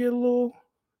can get a little.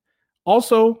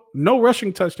 Also, no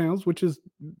rushing touchdowns, which is,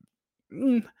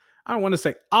 I don't want to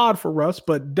say odd for Russ,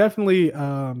 but definitely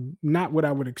not what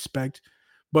I would expect.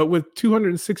 But with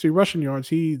 260 rushing yards,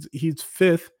 he's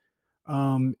 5th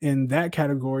in that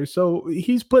category. So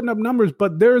he's putting up numbers,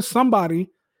 but there's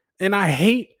somebody, and I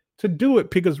hate to do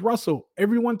it because Russell,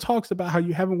 everyone talks about how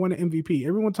you haven't won an MVP.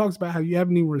 Everyone talks about how you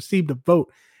haven't even received a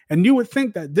vote. And you would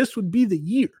think that this would be the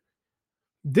year.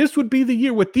 This would be the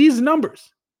year with these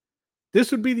numbers.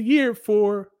 This would be the year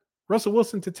for Russell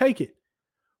Wilson to take it.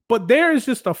 But there's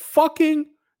just a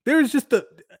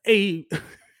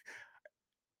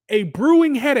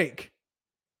brewing headache,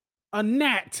 a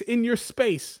gnat in your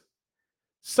space.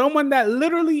 Someone that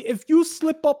literally, if you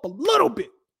slip up a little bit,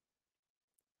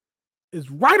 is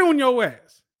right on your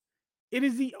ass. It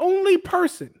is the only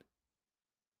person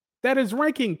that is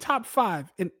ranking top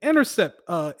 5 in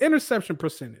interception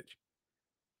percentage,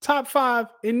 top 5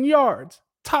 in yards,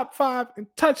 top 5 in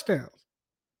touchdowns.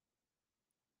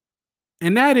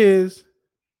 And that is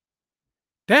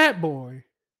that boy,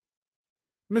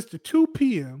 Mr. 2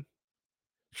 p.m.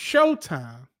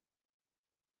 Showtime,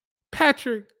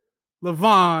 Patrick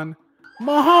LaVon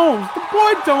Mahomes. The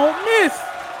boy don't miss.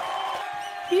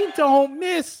 He don't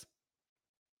miss.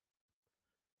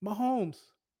 Mahomes,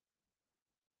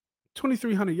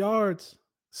 2,300 yards,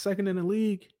 second in the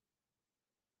league.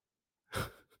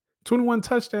 21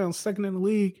 touchdowns, second in the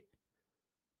league.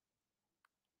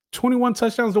 21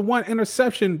 touchdowns to 1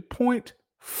 interception,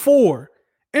 0.4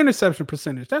 interception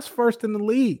percentage. That's first in the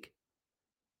league.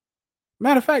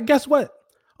 Matter of fact, guess what?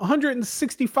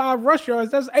 165 rush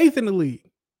yards, that's 8th in the league.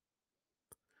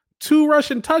 2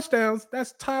 rushing touchdowns,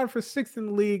 that's tied for 6th in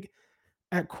the league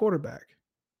at quarterback.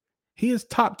 He is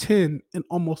top 10 in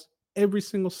almost every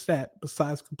single stat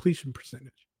besides completion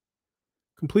percentage.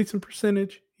 Completion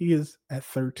percentage, he is at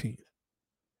 13th.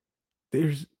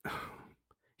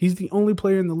 He's the only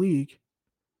player in the league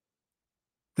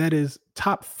that is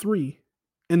top 3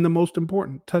 in the most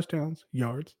important touchdowns,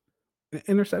 yards, and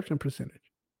interception percentage.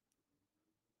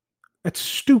 That's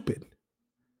stupid.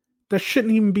 That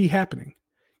shouldn't even be happening.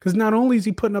 Because not only is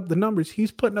he putting up the numbers,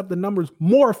 he's putting up the numbers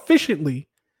more efficiently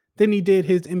than he did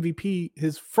his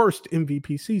first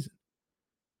MVP season.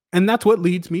 And that's what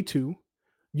leads me to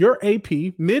your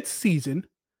AP mid-season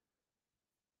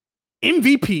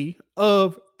MVP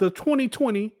of the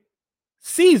 2020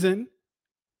 season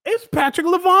is Patrick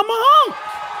LaVon Mahomes.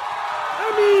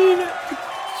 I mean,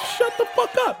 shut the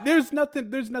fuck up. There's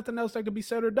nothing else that could be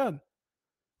said or done.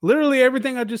 Literally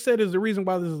everything I just said is the reason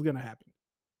why this is going to happen.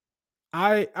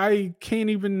 I can't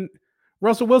even.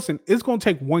 Russell Wilson, it's going to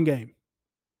take one game.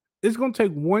 It's going to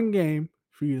take one game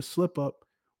for you to slip up,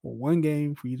 or one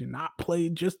game for you to not play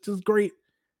just as great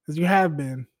as you have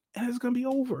been, and it's going to be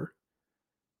over.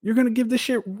 You're going to give this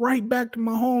shit right back to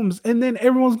Mahomes, and then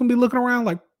everyone's going to be looking around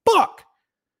like, fuck.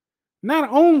 Not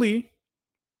only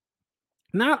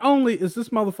is this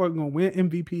motherfucker going to win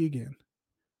MVP again,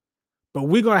 but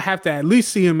we're going to have to at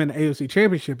least see him in the AFC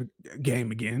Championship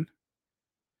game again.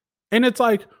 And it's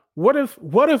like, what if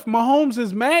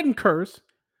Mahomes' Madden curse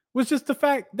was just the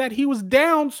fact that he was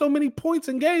down so many points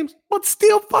in games, but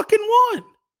still fucking won?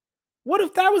 What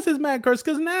if that was his Madden curse?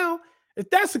 Because now, if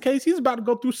that's the case, he's about to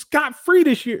go through scot-free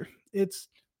this year. It's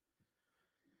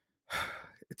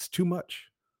too much.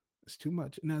 It's too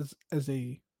much. And as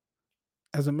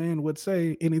a man would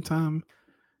say, anytime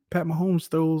Pat Mahomes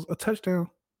throws a touchdown,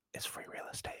 it's free real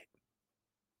estate.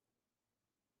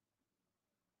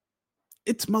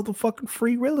 It's motherfucking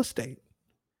free real estate.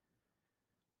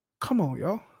 Come on,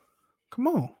 y'all. Come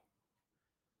on.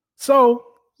 So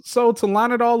to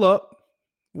line it all up,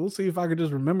 we'll see if I can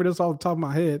just remember this off the top of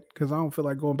my head because I don't feel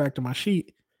like going back to my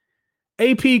sheet.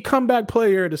 AP comeback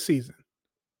player of the season.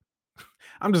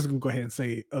 I'm just going to go ahead and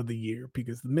say of the year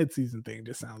because the midseason thing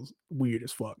just sounds weird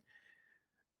as fuck.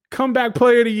 Comeback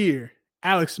player of the year,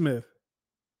 Alex Smith.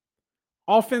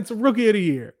 Offensive rookie of the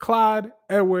year, Clyde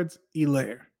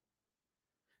Edwards-Helaire.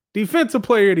 Defensive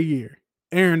player of the year,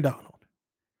 Aaron Donald.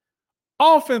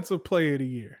 Offensive player of the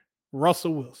year,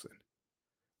 Russell Wilson.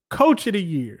 Coach of the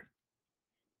year,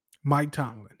 Mike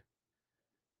Tomlin.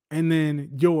 And then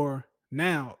your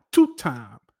now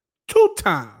two-time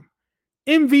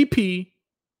MVP,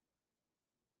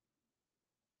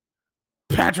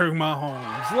 Patrick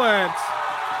Mahomes. Let's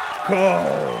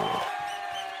go.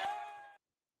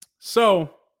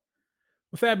 So,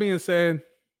 with that being said,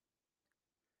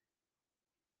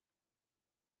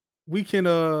 we can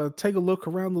take a look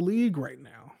around the league right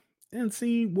now and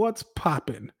see what's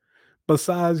popping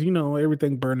besides,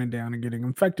 everything burning down and getting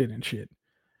infected and shit.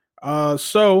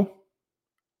 So,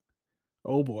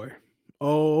 oh boy.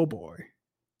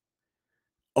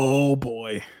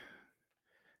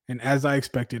 And as I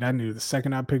expected, I knew the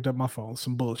second I picked up my phone,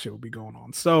 some bullshit would be going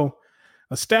on. So,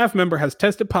 a staff member has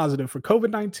tested positive for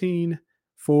COVID-19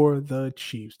 for the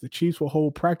Chiefs. The Chiefs will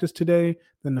hold practice today.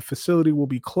 Then the facility will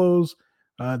be closed.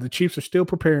 The Chiefs are still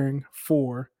preparing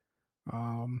for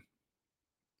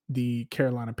the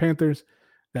Carolina Panthers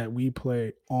that we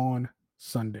play on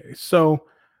Sunday. So,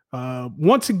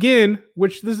 once again,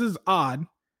 which this is odd,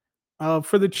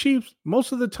 for the Chiefs,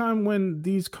 most of the time when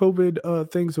these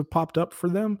COVID things have popped up for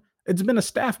them, it's been a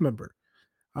staff member.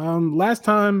 Last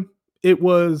time it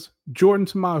was Jordan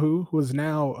Tamahu, who has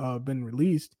now been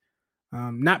released,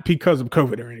 not because of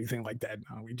COVID or anything like that.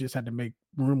 We just had to make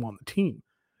room on the team.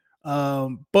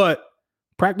 But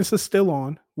practice is still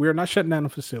on. We are not shutting down the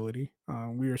facility.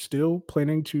 We are still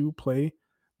planning to play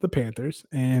the Panthers,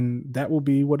 and that will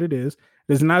be what it is.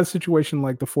 It is not a situation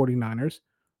like the 49ers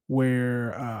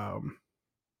where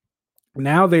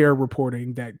now they are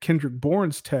reporting that Kendrick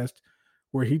Bourne's test,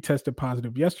 where he tested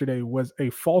positive yesterday, was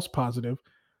a false positive,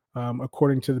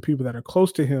 according to the people that are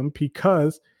close to him,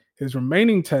 because his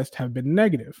remaining tests have been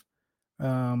negative.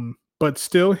 But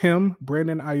still, him,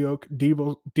 Brandon Ayuk,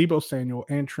 Deebo Samuel,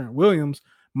 and Trent Williams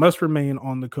must remain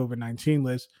on the COVID-19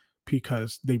 list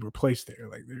because they were placed there.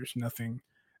 Like, there's nothing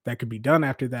that could be done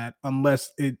after that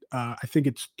unless I think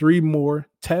it's 3 more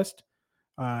tests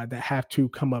that have to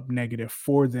come up negative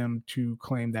for them to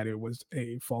claim that it was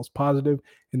a false positive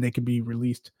and they can be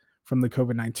released from the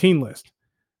COVID-19 list.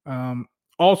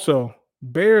 Also,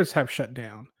 Bears have shut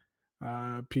down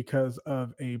because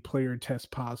of a player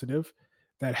test positive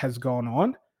that has gone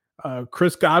on.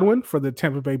 Chris Godwin for the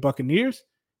Tampa Bay Buccaneers,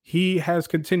 he has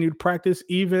continued practice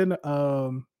even,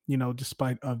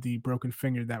 despite of the broken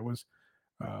finger that was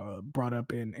brought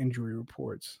up in injury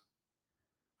reports.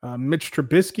 Mitch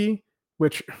Trubisky,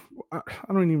 which I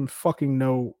don't even fucking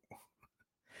know.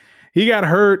 He got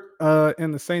hurt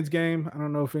in the Saints game. I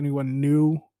don't know if anyone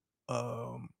knew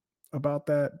about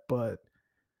that, but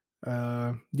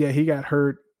he got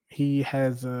hurt. He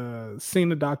has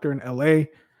seen a doctor in LA.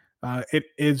 It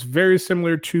is very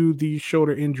similar to the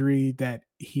shoulder injury that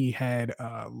he had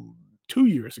 2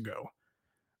 years ago.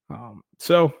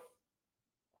 So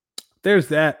there's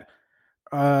that.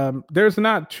 There's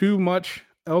not too much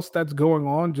else that's going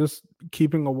on, just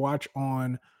keeping a watch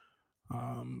on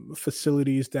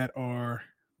facilities that are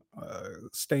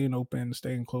staying open,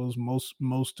 staying closed.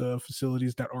 Most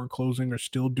facilities that are closing are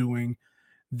still doing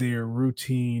their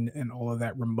routine and all of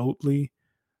that remotely.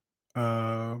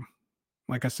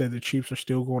 Like I said, the Chiefs are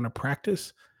still going to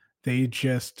practice. They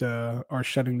just are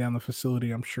shutting down the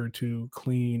facility, I'm sure, to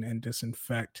clean and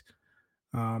disinfect.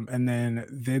 And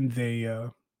then they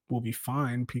will be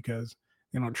fine because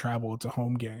they don't travel. It's a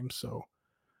home game. So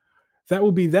that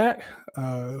will be that.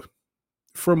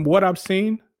 From what I've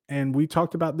seen, and we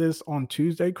talked about this on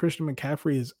Tuesday, Christian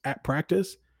McCaffrey is at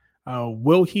practice.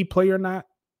 Will he play or not?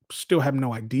 Still have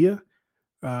no idea.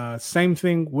 Same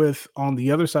thing with on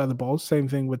the other side of the ball. Same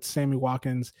thing with Sammy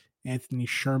Watkins, Anthony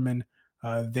Sherman.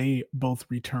 They both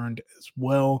returned as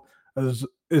well as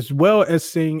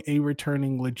seeing a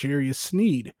returning L'Jarius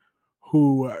Sneed,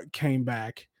 who came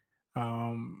back.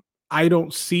 I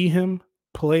don't see him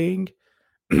playing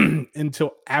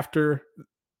until after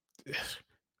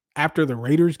the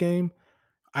Raiders game.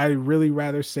 I'd really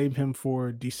rather save him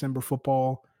for December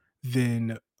football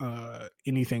than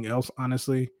anything else,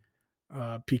 honestly.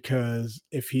 Because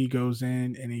if he goes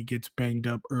in and he gets banged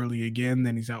up early again,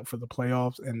 then he's out for the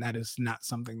playoffs, and that is not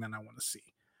something that I want to see.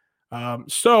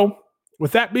 So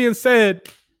with that being said,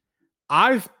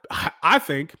 I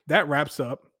think that wraps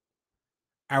up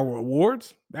our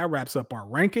awards. That wraps up our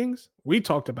rankings. We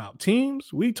talked about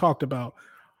teams. We talked about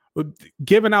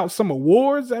giving out some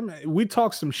awards. I mean, we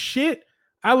talked some shit.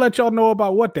 I let y'all know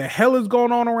about what the hell is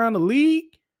going on around the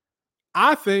league.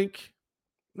 I think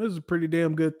this is a pretty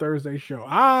damn good Thursday show.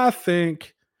 I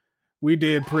think we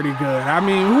did pretty good. I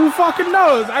mean, who fucking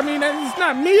knows? I mean, it's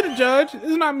not me to judge.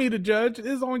 It's not me to judge.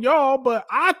 It's on y'all, but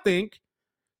I think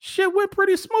shit went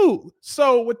pretty smooth.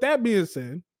 So with that being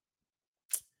said,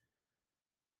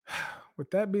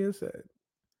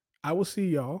 I will see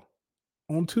y'all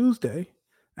on Tuesday.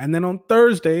 And then on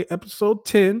Thursday, episode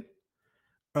 10,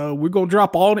 we're going to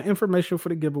drop all the information for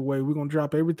the giveaway. We're going to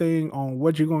drop everything on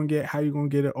what you're going to get, how you're going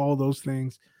to get it, all those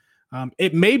things.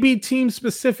 It may be team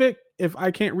specific if I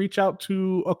can't reach out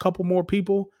to a couple more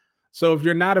people. So if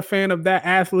you're not a fan of that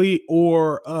athlete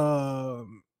or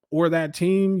that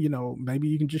team, you know, maybe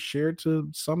you can just share it to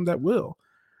some that will.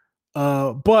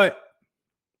 But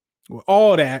with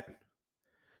all that,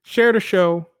 share the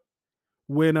show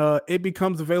when it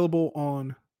becomes available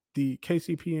on the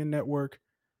KCPN network.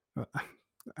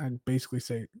 I basically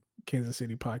say Kansas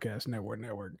City Podcast Network.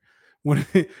 When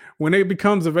it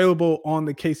becomes available on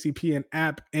the KCPN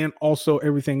app and also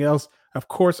everything else, of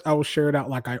course, I will share it out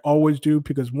like I always do,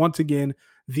 because once again,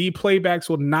 the playbacks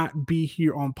will not be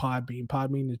here on Podbean.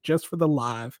 Podbean is just for the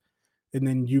live, and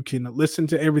then you can listen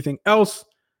to everything else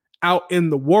out in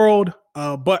the world.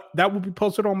 But that will be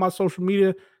posted on my social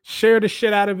media. Share the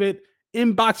shit out of it.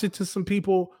 Inbox it to some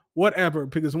people, whatever,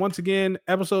 because once again,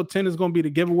 episode 10 is going to be the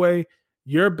giveaway.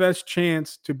 Your best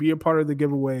chance to be a part of the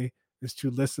giveaway is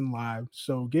to listen live.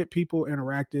 So get people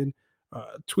interacting,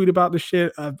 tweet about the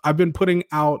shit. I've been putting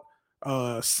out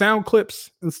sound clips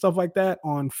and stuff like that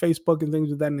on Facebook and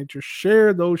things of that nature.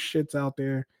 Share those shits out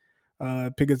there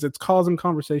because it's causing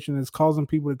conversation. It's causing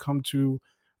people to come to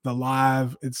the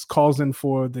live. It's causing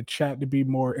for the chat to be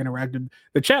more interactive.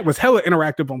 The chat was hella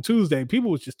interactive on Tuesday. People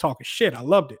was just talking shit. I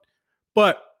loved it.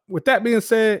 But with that being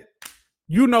said,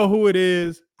 you know who it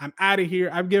is. I'm out of here.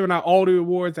 I've given out all the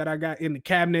awards that I got in the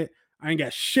cabinet. I ain't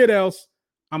got shit else.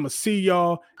 I'm going to see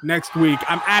y'all next week.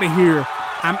 I'm out of here.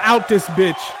 I'm out this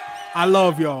bitch. I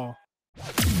love y'all.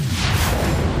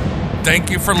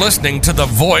 Thank you for listening to the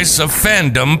Voice of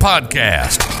Fandom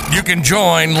podcast. You can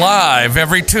join live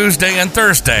every Tuesday and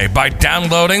Thursday by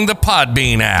downloading the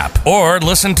Podbean app or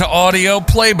listen to audio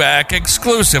playback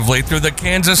exclusively through the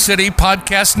Kansas City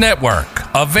Podcast Network,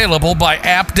 available by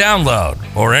app download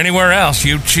or anywhere else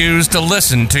you choose to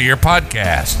listen to your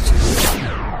podcasts.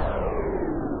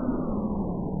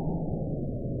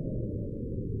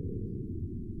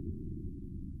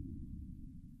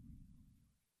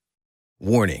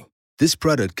 Warning, this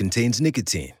product contains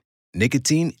nicotine.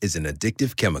 Nicotine is an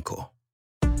addictive chemical.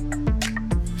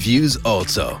 Views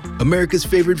Alto, America's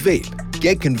favorite vape.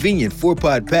 Get convenient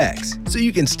 4-pod packs so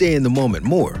you can stay in the moment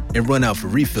more and run out for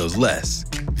refills less.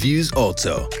 Views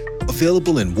Alto,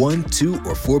 available in 1, 2,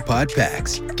 or 4-pod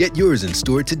packs. Get yours in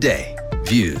store today.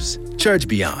 Views, charge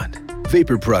beyond.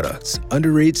 Vapor products,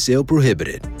 underage sale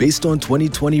prohibited. Based on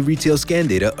 2020 retail scan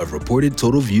data of reported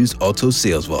total Views Alto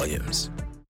sales volumes.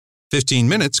 15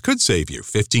 minutes could save you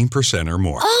 15% or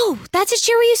more. Oh, that's a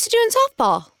cheer we used to do in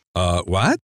softball.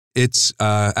 What? It's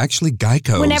actually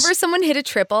Geico. Whenever someone hit a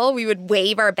triple, we would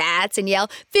wave our bats and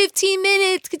yell, 15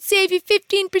 minutes could save you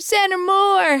 15% or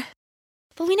more.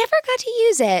 But we never got to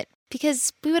use it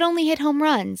because we would only hit home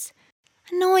runs.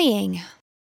 Annoying.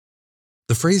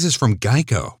 The phrase is from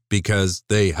Geico because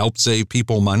they help save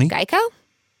people money. Geico?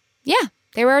 Yeah,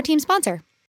 they were our team sponsor.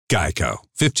 Geico.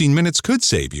 15 minutes could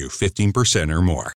save you 15% or more.